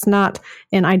savings. It's not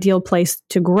an ideal place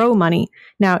to grow money.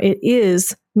 Now, it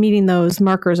is meeting those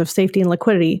markers of safety and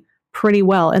liquidity pretty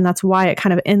well, and that's why it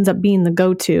kind of ends up being the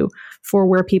go-to for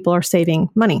where people are saving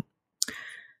money.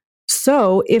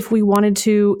 So if we wanted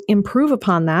to improve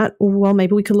upon that, well,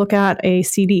 maybe we could look at a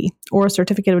CD or a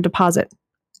certificate of deposit.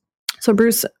 So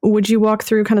Bruce, would you walk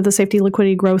through kind of the safety,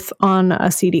 liquidity, growth on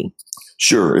a CD?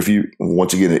 Sure. If you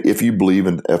believe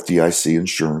in FDIC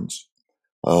insurance,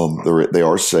 they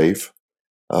are safe.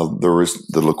 There is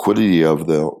the liquidity of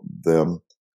them.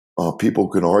 People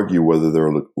can argue whether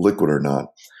they're liquid or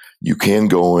not. You can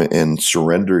go and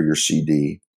surrender your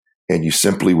CD, and you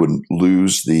simply would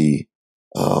lose the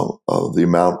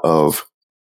amount of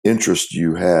interest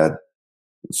you had.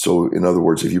 So, in other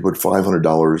words, if you put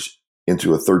 $500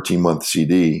 into a 13-month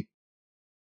CD,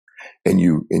 and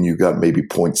you got maybe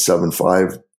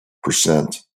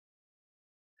 0.75%,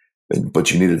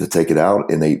 but you needed to take it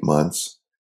out in 8 months,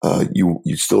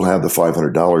 you still have the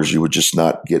 $500. You would just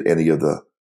not get any of the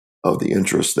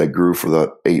interest that grew for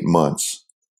the 8 months.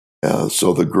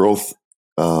 So the growth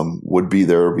would be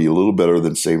there, be a little better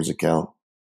than savings account,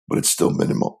 but it's still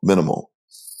minimal.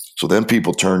 So then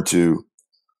people turn to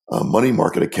money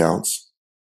market accounts,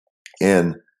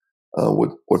 and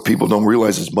What people don't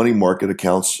realize is money market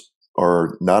accounts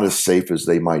are not as safe as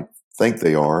they might think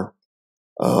they are.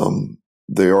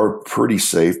 They are pretty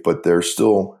safe, but there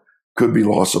still could be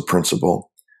loss of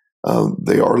principal.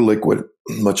 They are liquid,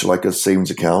 much like a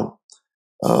savings account,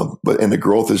 and the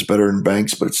growth is better in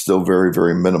banks, but it's still very,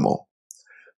 very minimal.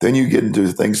 Then you get into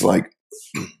things like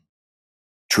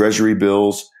treasury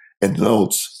bills and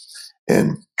notes.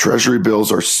 And treasury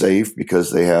bills are safe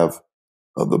because they have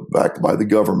backed by the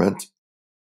government.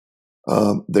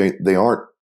 They aren't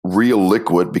real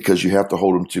liquid because you have to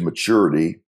hold them to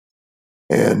maturity.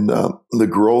 And the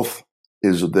growth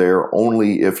is there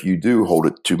only if you do hold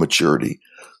it to maturity.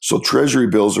 So treasury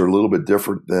bills are a little bit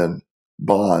different than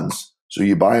bonds. So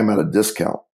you buy them at a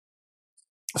discount.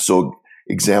 So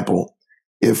example,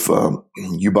 if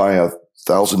you buy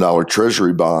 $1,000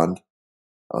 treasury bond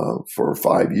for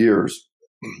 5 years,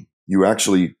 you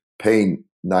actually pay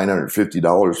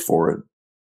 $950 for it.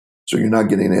 So you're not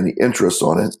getting any interest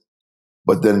on it.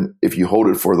 But then if you hold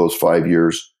it for those 5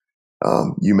 years,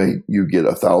 you get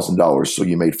 $1,000. So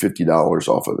you made $50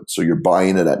 off of it. So you're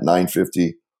buying it at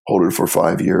 $950, hold it for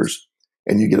 5 years,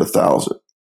 and you get $1,000.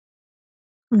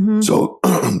 Mm-hmm. So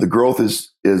the growth is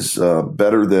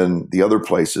better than the other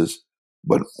places,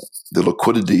 but the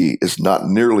liquidity is not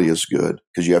nearly as good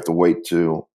because you have to wait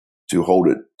to hold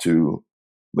it to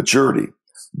maturity.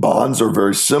 Bonds are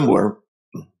very similar,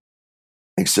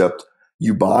 except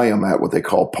you buy them at what they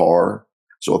call par.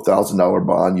 So $1,000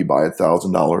 bond, you buy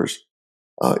 $1,000.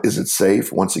 Is it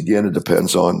safe? Once again, it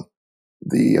depends on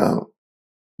the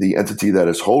entity that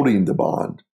is holding the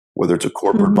bond, whether it's a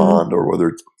corporate mm-hmm. bond or whether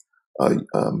it's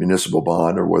a municipal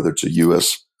bond or whether it's a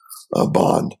U.S.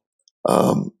 Bond.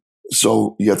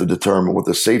 So you have to determine what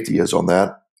the safety is on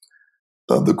that.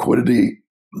 The liquidity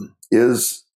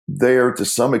is there to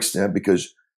some extent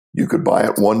because you could buy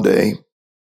it one day,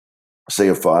 say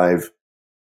a 5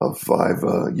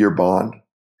 year bond,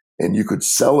 and you could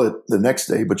sell it the next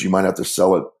day, but you might have to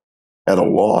sell it at a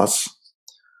loss.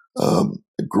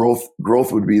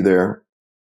 Growth would be there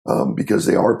because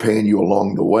they are paying you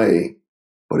along the way.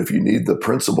 But if you need the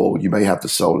principal, you may have to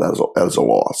sell it as a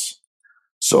loss.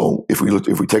 So if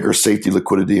we take our safety,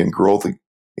 liquidity, and growth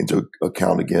into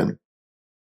account again,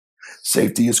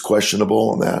 safety is questionable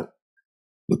on that.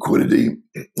 Liquidity,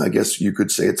 I guess you could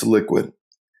say it's liquid,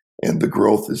 and the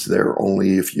growth is there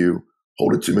only if you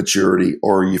hold it to maturity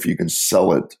or if you can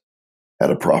sell it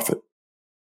at a profit.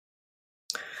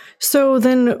 So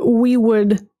then we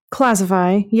would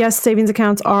classify, yes, savings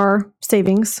accounts are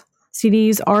savings.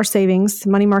 CDs are savings.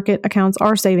 Money market accounts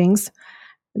are savings.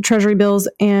 Treasury bills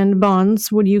and bonds,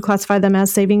 would you classify them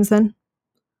as savings then?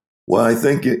 Well, I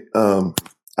think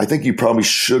you probably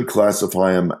should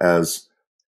classify them as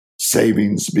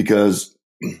savings because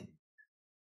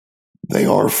they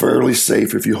are fairly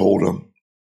safe if you hold them.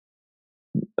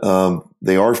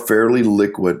 They are fairly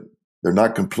liquid. They're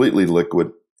not completely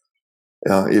liquid.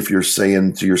 If you're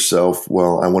saying to yourself,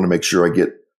 well, I want to make sure I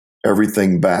get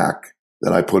everything back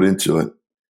that I put into it.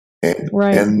 And,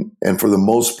 right. and for the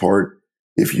most part,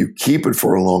 if you keep it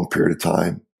for a long period of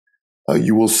time,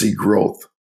 you will see growth.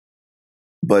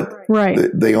 But right.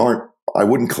 They aren't, I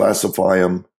wouldn't classify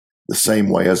them the same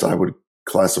way as I would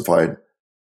classify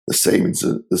the savings,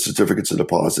 the certificates of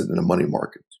deposit in a money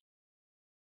market.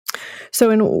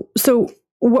 So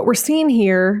what we're seeing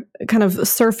here kind of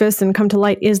surface and come to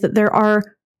light is that there are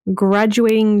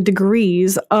graduating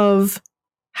degrees of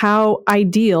how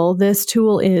ideal this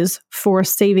tool is for a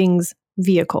savings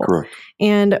vehicle. Correct.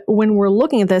 And when we're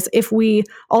looking at this, if we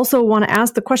also want to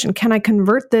ask the question, can I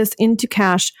convert this into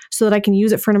cash so that I can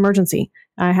use it for an emergency?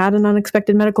 I had an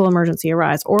unexpected medical emergency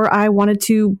arise, or I wanted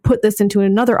to put this into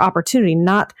another opportunity,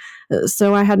 not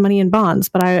so I had money in bonds,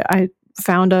 but I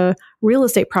found a real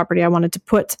estate property I wanted to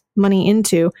put money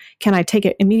into. Can I take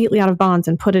it immediately out of bonds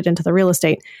and put it into the real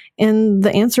estate? And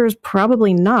the answer is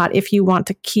probably not if you want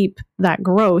to keep that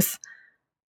growth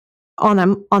on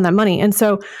that money. And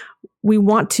so we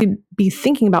want to be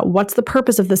thinking about what's the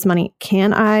purpose of this money?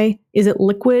 Is it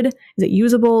liquid? Is it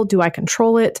usable? Do I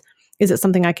control it? Is it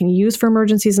something I can use for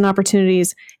emergencies and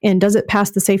opportunities? And does it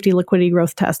pass the safety, liquidity,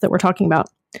 growth test that we're talking about?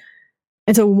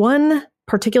 And so one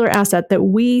particular asset that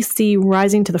we see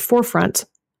rising to the forefront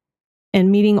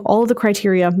and meeting all of the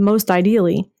criteria most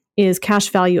ideally is cash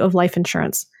value of life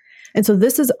insurance. And so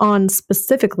this is on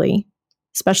specifically,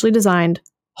 specially designed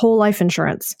whole life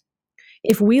insurance.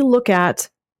 If we look at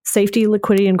safety,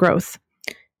 liquidity, and growth,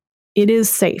 it is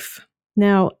safe.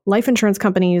 Now, life insurance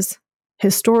companies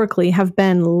historically have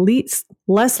been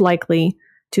less likely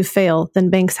to fail than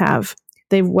banks have.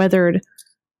 They've weathered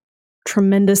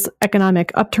tremendous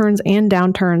economic upturns and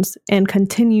downturns and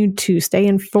continued to stay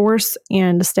in force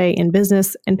and stay in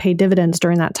business and pay dividends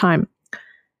during that time.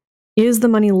 Is the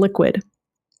money liquid?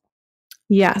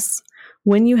 Yes.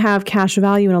 When you have cash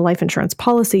value in a life insurance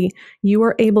policy, you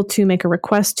are able to make a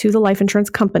request to the life insurance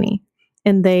company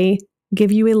and they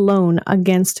give you a loan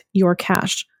against your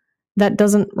cash. That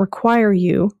doesn't require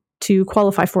you to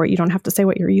qualify for it. You don't have to say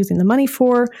what you're using the money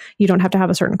for. You don't have to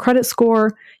have a certain credit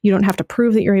score. You don't have to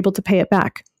prove that you're able to pay it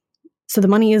back. So the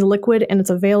money is liquid and it's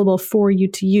available for you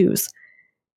to use.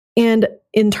 And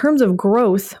in terms of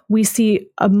growth, we see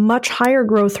a much higher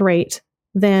growth rate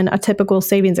than a typical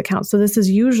savings account. So this is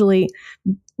usually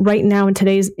right now in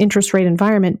today's interest rate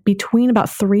environment between about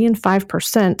 3 and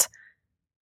 5%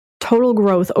 total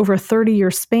growth over a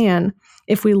 30-year span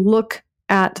if we look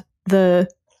at the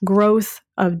growth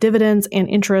of dividends and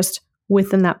interest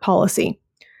within that policy.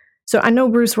 So I know,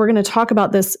 Bruce, we're going to talk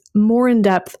about this more in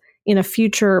depth in a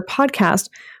future podcast,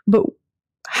 but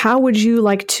how would you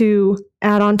like to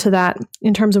add on to that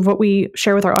in terms of what we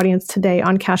share with our audience today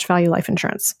on cash value life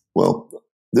insurance? Well,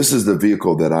 this is the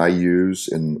vehicle that I use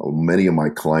and many of my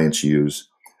clients use.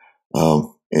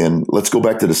 And let's go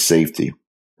back to the safety.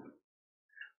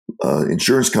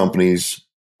 Insurance companies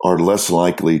are less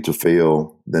likely to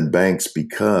fail than banks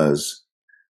because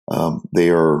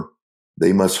they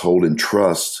must hold in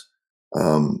trust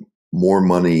more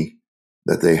money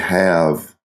that they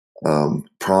have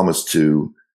promised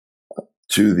to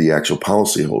the actual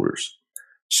policyholders.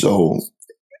 So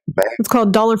it's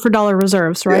called dollar for dollar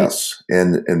reserves, right? Yes,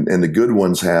 and the good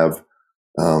ones have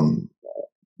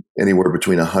anywhere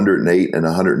between $108 and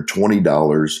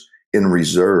 $120 in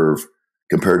reserve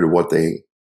compared to what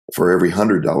for every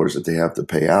 $100 that they have to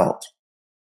pay out.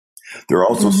 They're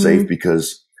also safe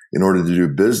because in order to do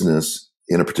business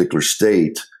in a particular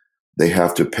state, they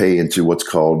have to pay into what's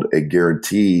called a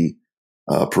guarantee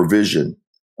provision,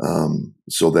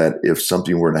 so that if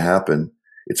something were to happen,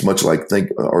 it's much like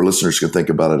our listeners can think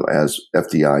about it as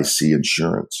FDIC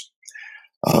insurance.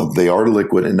 They are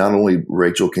liquid, and not only,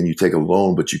 Rachel, can you take a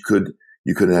loan, but you could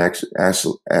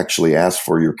actually ask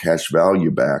for your cash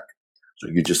value back. So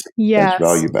you just cash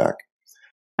value back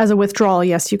as a withdrawal.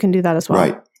 Yes, you can do that as well.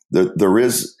 Right. There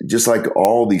is, just like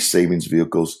all these savings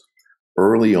vehicles,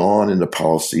 early on in the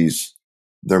policies,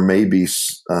 there may be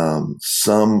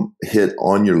some hit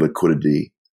on your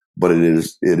liquidity, but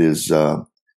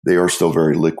they are still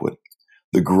very liquid.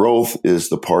 The growth is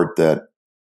the part that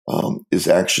is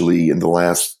actually in the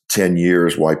last 10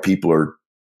 years why people are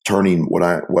turning what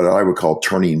I would call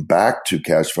turning back to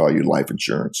cash value life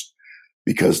insurance,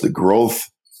 because the growth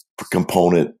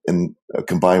component and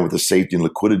combined with the safety and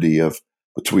liquidity of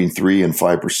between 3 and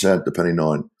 5%, depending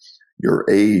on your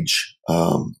age,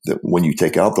 that when you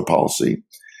take out the policy,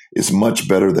 is much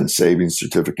better than savings,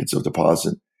 certificates of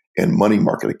deposit, and money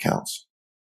market accounts.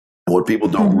 And what people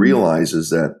don't realize is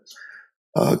that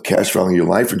cash value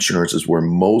life insurance is where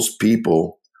most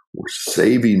people were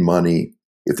saving money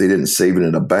if they didn't save it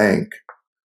in a bank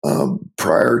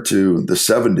prior to the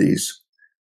 70s,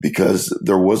 because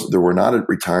there were not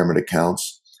retirement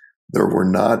accounts, there were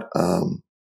not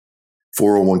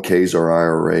 401ks or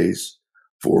IRAs.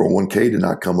 401k did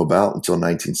not come about until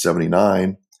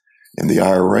 1979, and the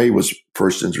IRA was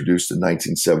first introduced in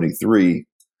 1973.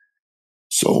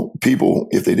 So people,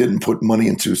 if they didn't put money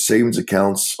into savings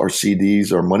accounts or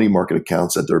CDs or money market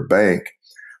accounts at their bank,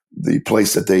 the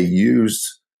place that they used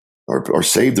or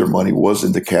saved their money was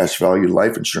into cash value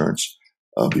life insurance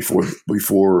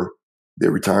before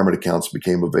their retirement accounts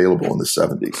became available in the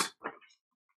 70s.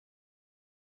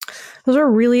 Those are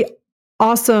really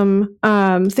awesome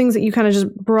things that you kind of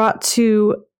just brought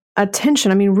to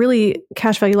attention. I mean, really,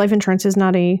 cash value life insurance is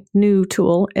not a new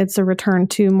tool. It's a return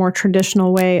to a more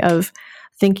traditional way of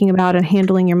thinking about and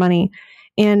handling your money.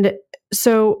 And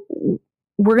so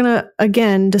we're going to,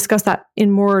 again, discuss that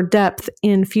in more depth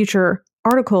in future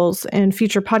articles and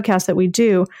future podcasts that we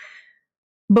do.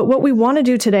 But what we want to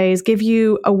do today is give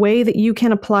you a way that you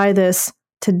can apply this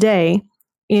today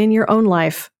in your own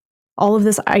life, all of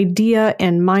this idea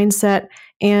and mindset,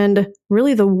 and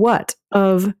really the what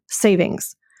of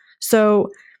savings. So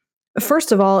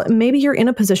first of all, maybe you're in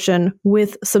a position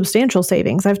with substantial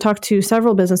savings. I've talked to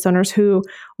several business owners who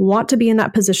want to be in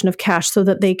that position of cash so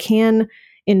that they can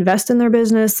invest in their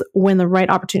business when the right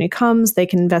opportunity comes. They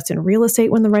can invest in real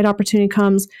estate when the right opportunity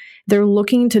comes. They're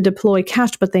looking to deploy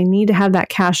cash, but they need to have that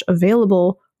cash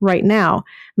available right now.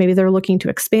 Maybe they're looking to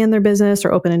expand their business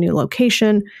or open a new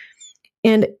location.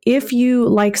 And if you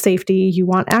like safety, you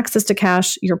want access to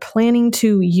cash, you're planning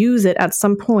to use it at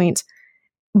some point,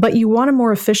 but you want a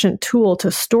more efficient tool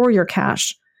to store your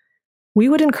cash, we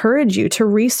would encourage you to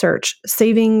research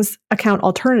savings account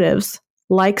alternatives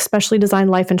like specially designed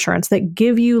life insurance that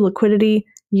give you liquidity,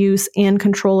 use, and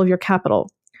control of your capital.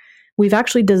 We've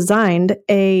actually designed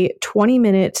a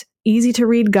 20-minute,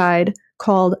 easy-to-read guide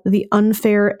called The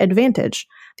Unfair Advantage,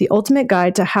 the ultimate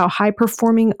guide to how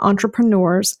high-performing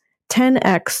entrepreneurs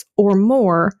 10x or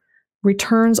more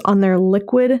returns on their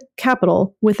liquid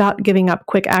capital without giving up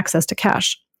quick access to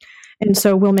cash. And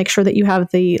so we'll make sure that you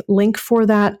have the link for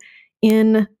that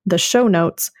in the show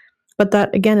notes. But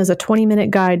that, again, is a 20-minute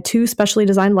guide to specially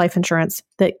designed life insurance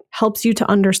that helps you to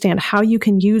understand how you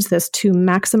can use this to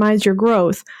maximize your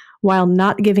growth while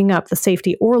not giving up the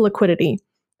safety or liquidity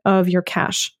of your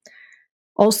cash.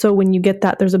 Also, when you get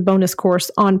that, there's a bonus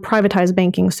course on privatized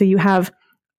banking. So you have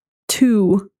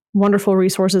 2 wonderful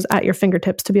resources at your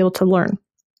fingertips to be able to learn.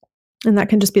 And that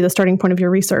can just be the starting point of your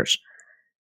research.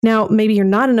 Now, maybe you're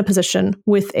not in a position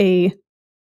with a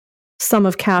sum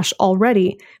of cash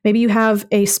already. Maybe you have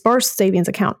a sparse savings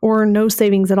account or no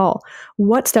savings at all.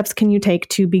 What steps can you take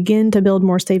to begin to build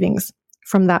more savings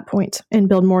from that point and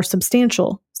build more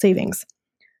substantial savings?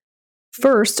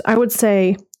 First, I would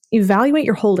say evaluate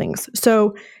your holdings.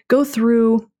 So go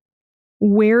through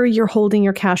where you're holding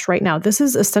your cash right now. This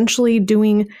is essentially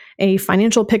doing a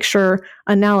financial picture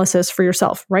analysis for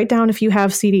yourself. Write down if you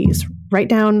have CDs, write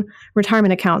down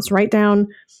retirement accounts, write down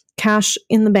cash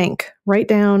in the bank, write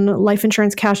down life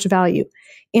insurance cash value,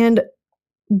 and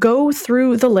go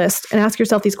through the list and ask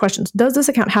yourself these questions. Does this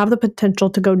account have the potential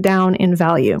to go down in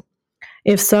value?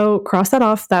 If so, cross that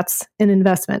off. That's an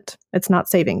investment. It's not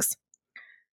savings.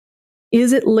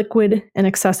 Is it liquid and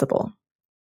accessible?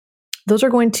 Those are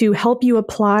going to help you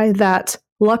apply that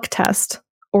luck test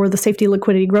or the safety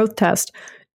liquidity growth test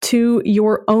to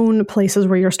your own places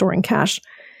where you're storing cash.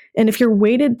 And if you're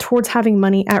weighted towards having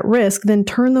money at risk, then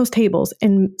turn those tables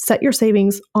and set your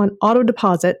savings on auto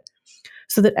deposit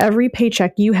so that every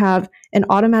paycheck you have an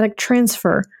automatic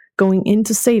transfer going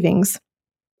into savings,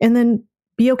 and then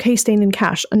be okay staying in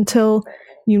cash until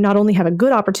you not only have a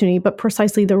good opportunity, but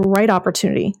precisely the right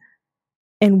opportunity.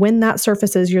 And when that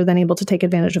surfaces, you're then able to take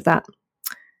advantage of that.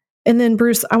 And then,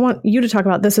 Bruce, I want you to talk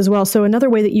about this as well. So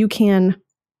another way that you can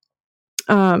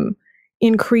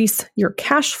increase your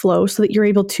cash flow so that you're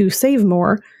able to save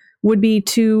more would be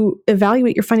to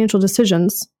evaluate your financial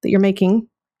decisions that you're making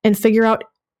and figure out,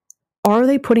 are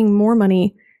they putting more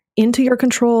money into your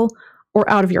control or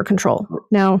out of your control?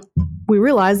 Now, we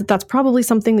realize that that's probably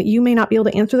something that you may not be able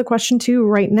to answer the question to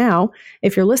right now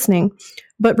if you're listening.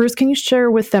 But Bruce, can you share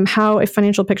with them how a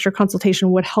financial picture consultation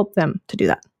would help them to do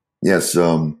that? Yes.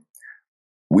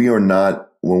 We are not,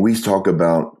 when we talk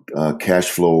about cash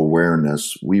flow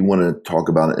awareness, we want to talk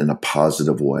about it in a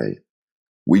positive way.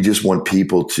 We just want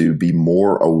people to be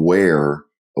more aware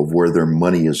of where their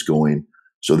money is going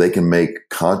so they can make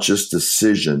conscious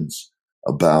decisions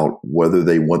about whether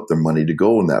they want their money to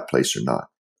go in that place or not.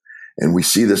 And we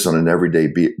see this on an everyday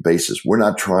basis. We're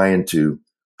not trying to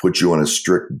put you on a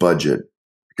strict budget,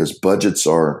 because budgets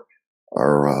are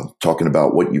talking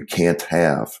about what you can't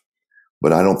have.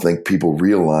 But I don't think people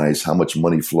realize how much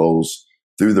money flows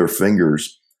through their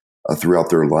fingers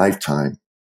throughout their lifetime.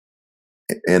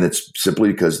 And it's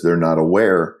simply because they're not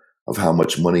aware of how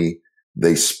much money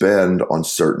they spend on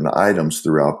certain items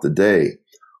throughout the day,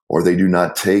 or they do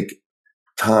not take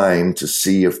time to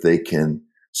see if they can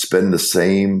spend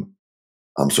spend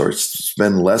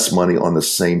less money on the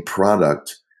same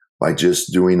product by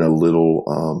just doing a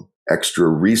little extra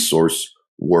resource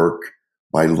work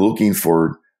by looking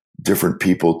for different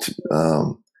people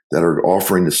that are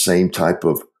offering the same type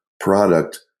of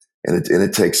product. And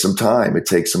it takes some time. It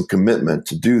takes some commitment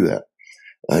to do that.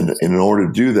 And in order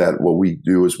to do that, what we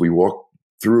do is we walk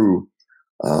through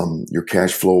your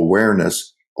cash flow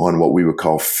awareness on what we would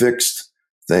call fixed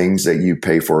things that you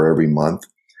pay for every month,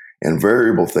 and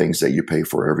variable things that you pay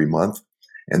for every month,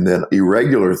 and then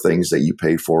irregular things that you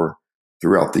pay for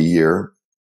throughout the year,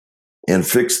 and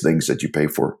fixed things that you pay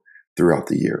for throughout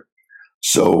the year.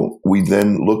 So we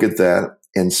then look at that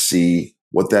and see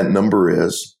what that number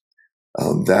is.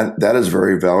 That is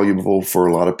very valuable for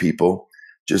a lot of people,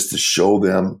 just to show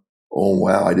them, oh,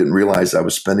 wow, I didn't realize I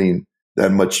was spending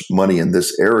that much money in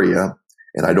this area,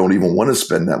 and I don't even want to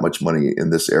spend that much money in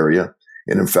this area.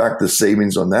 And in fact, the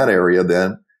savings on that area,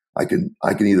 then I can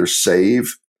either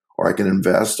save, or I can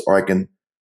invest, or I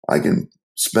can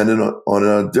spend it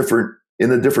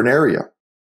in a different area.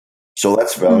 So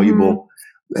that's valuable.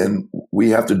 Mm-hmm. And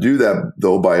we have to do that,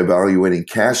 though, by evaluating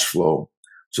cash flow.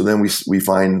 So then we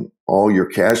find all your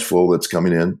cash flow that's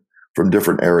coming in from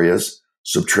different areas,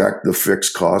 subtract the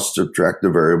fixed costs, subtract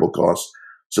the variable costs,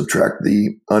 subtract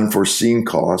the unforeseen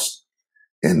costs,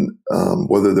 and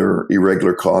whether they're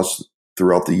irregular costs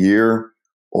throughout the year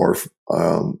or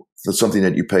something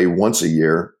that you pay once a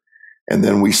year. And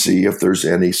then we see if there's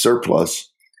any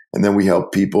surplus, and then we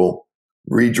help people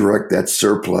redirect that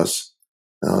surplus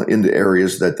into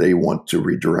areas that they want to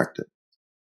redirect it.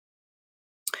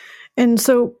 And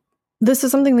so this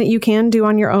is something that you can do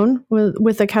on your own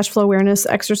with a cash flow awareness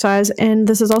exercise. And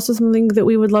this is also something that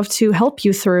we would love to help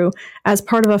you through as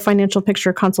part of a financial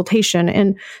picture consultation.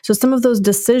 And so some of those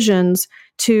decisions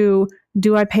to,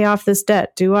 do I pay off this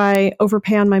debt? Do I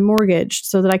overpay on my mortgage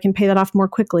so that I can pay that off more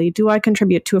quickly? Do I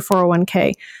contribute to a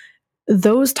 401k?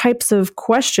 Those types of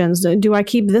questions, do I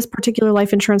keep this particular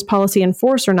life insurance policy in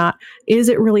force or not? Is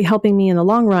it really helping me in the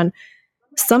long run?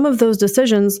 Some of those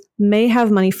decisions may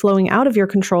have money flowing out of your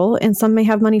control, and some may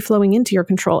have money flowing into your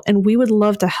control. And we would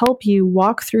love to help you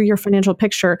walk through your financial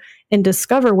picture and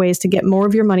discover ways to get more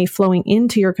of your money flowing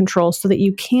into your control so that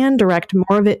you can direct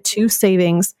more of it to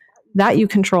savings that you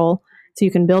control, so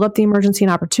you can build up the emergency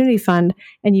and opportunity fund,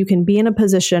 and you can be in a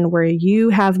position where you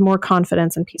have more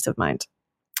confidence and peace of mind.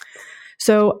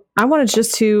 So I wanted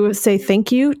just to say thank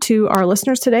you to our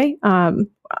listeners today.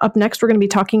 Up next, we're going to be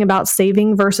talking about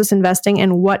saving versus investing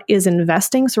and what is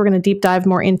investing. So we're going to deep dive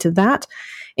more into that.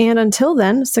 And until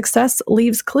then, success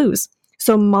leaves clues.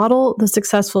 So model the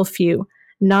successful few,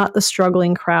 not the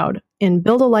struggling crowd, and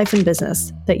build a life and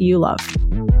business that you love.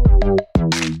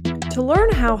 To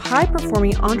learn how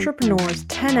high-performing entrepreneurs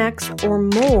 10x or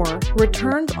more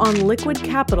returns on liquid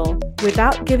capital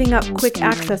without giving up quick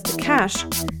access to cash,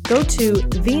 go to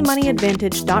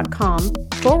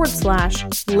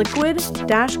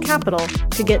themoneyadvantage.com/liquid-capital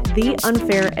to get The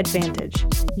Unfair Advantage,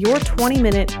 your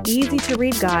 20-minute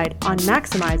easy-to-read guide on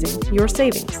maximizing your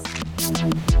savings.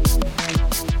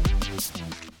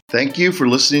 Thank you for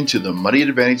listening to the Money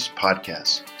Advantage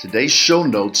podcast. Today's show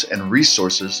notes and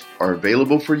resources are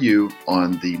available for you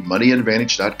on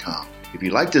themoneyadvantage.com. If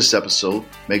you like this episode,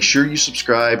 make sure you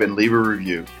subscribe and leave a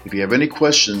review. If you have any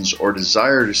questions or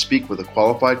desire to speak with a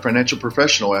qualified financial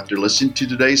professional after listening to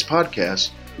today's podcast,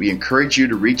 we encourage you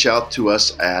to reach out to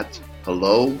us at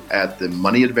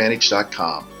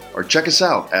hello@themoneyadvantage.com or check us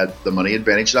out at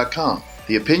themoneyadvantage.com.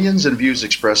 The opinions and views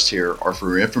expressed here are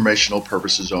for informational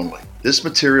purposes only. This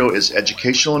material is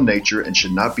educational in nature and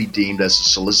should not be deemed as a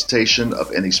solicitation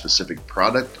of any specific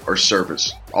product or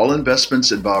service. All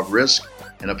investments involve risk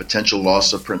and a potential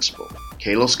loss of principal.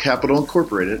 Kalos Capital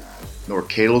Incorporated nor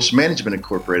Kalos Management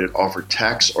Incorporated offer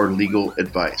tax or legal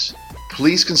advice.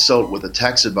 Please consult with a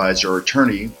tax advisor or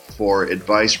attorney for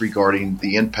advice regarding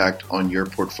the impact on your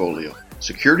portfolio.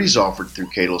 Securities offered through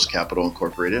Kalos Capital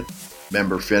Incorporated,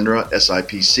 member FINRA,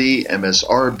 SIPC,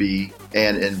 MSRB,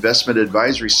 and investment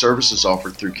advisory services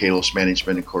offered through Kalos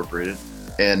Management Incorporated,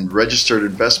 and registered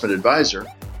investment advisor,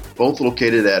 both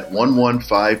located at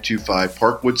 11525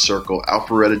 Parkwood Circle,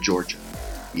 Alpharetta, Georgia.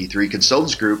 E3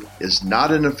 Consultants Group is not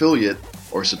an affiliate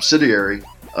or subsidiary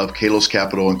of Kalos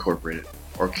Capital Incorporated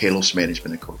or Kalos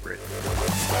Management Incorporated.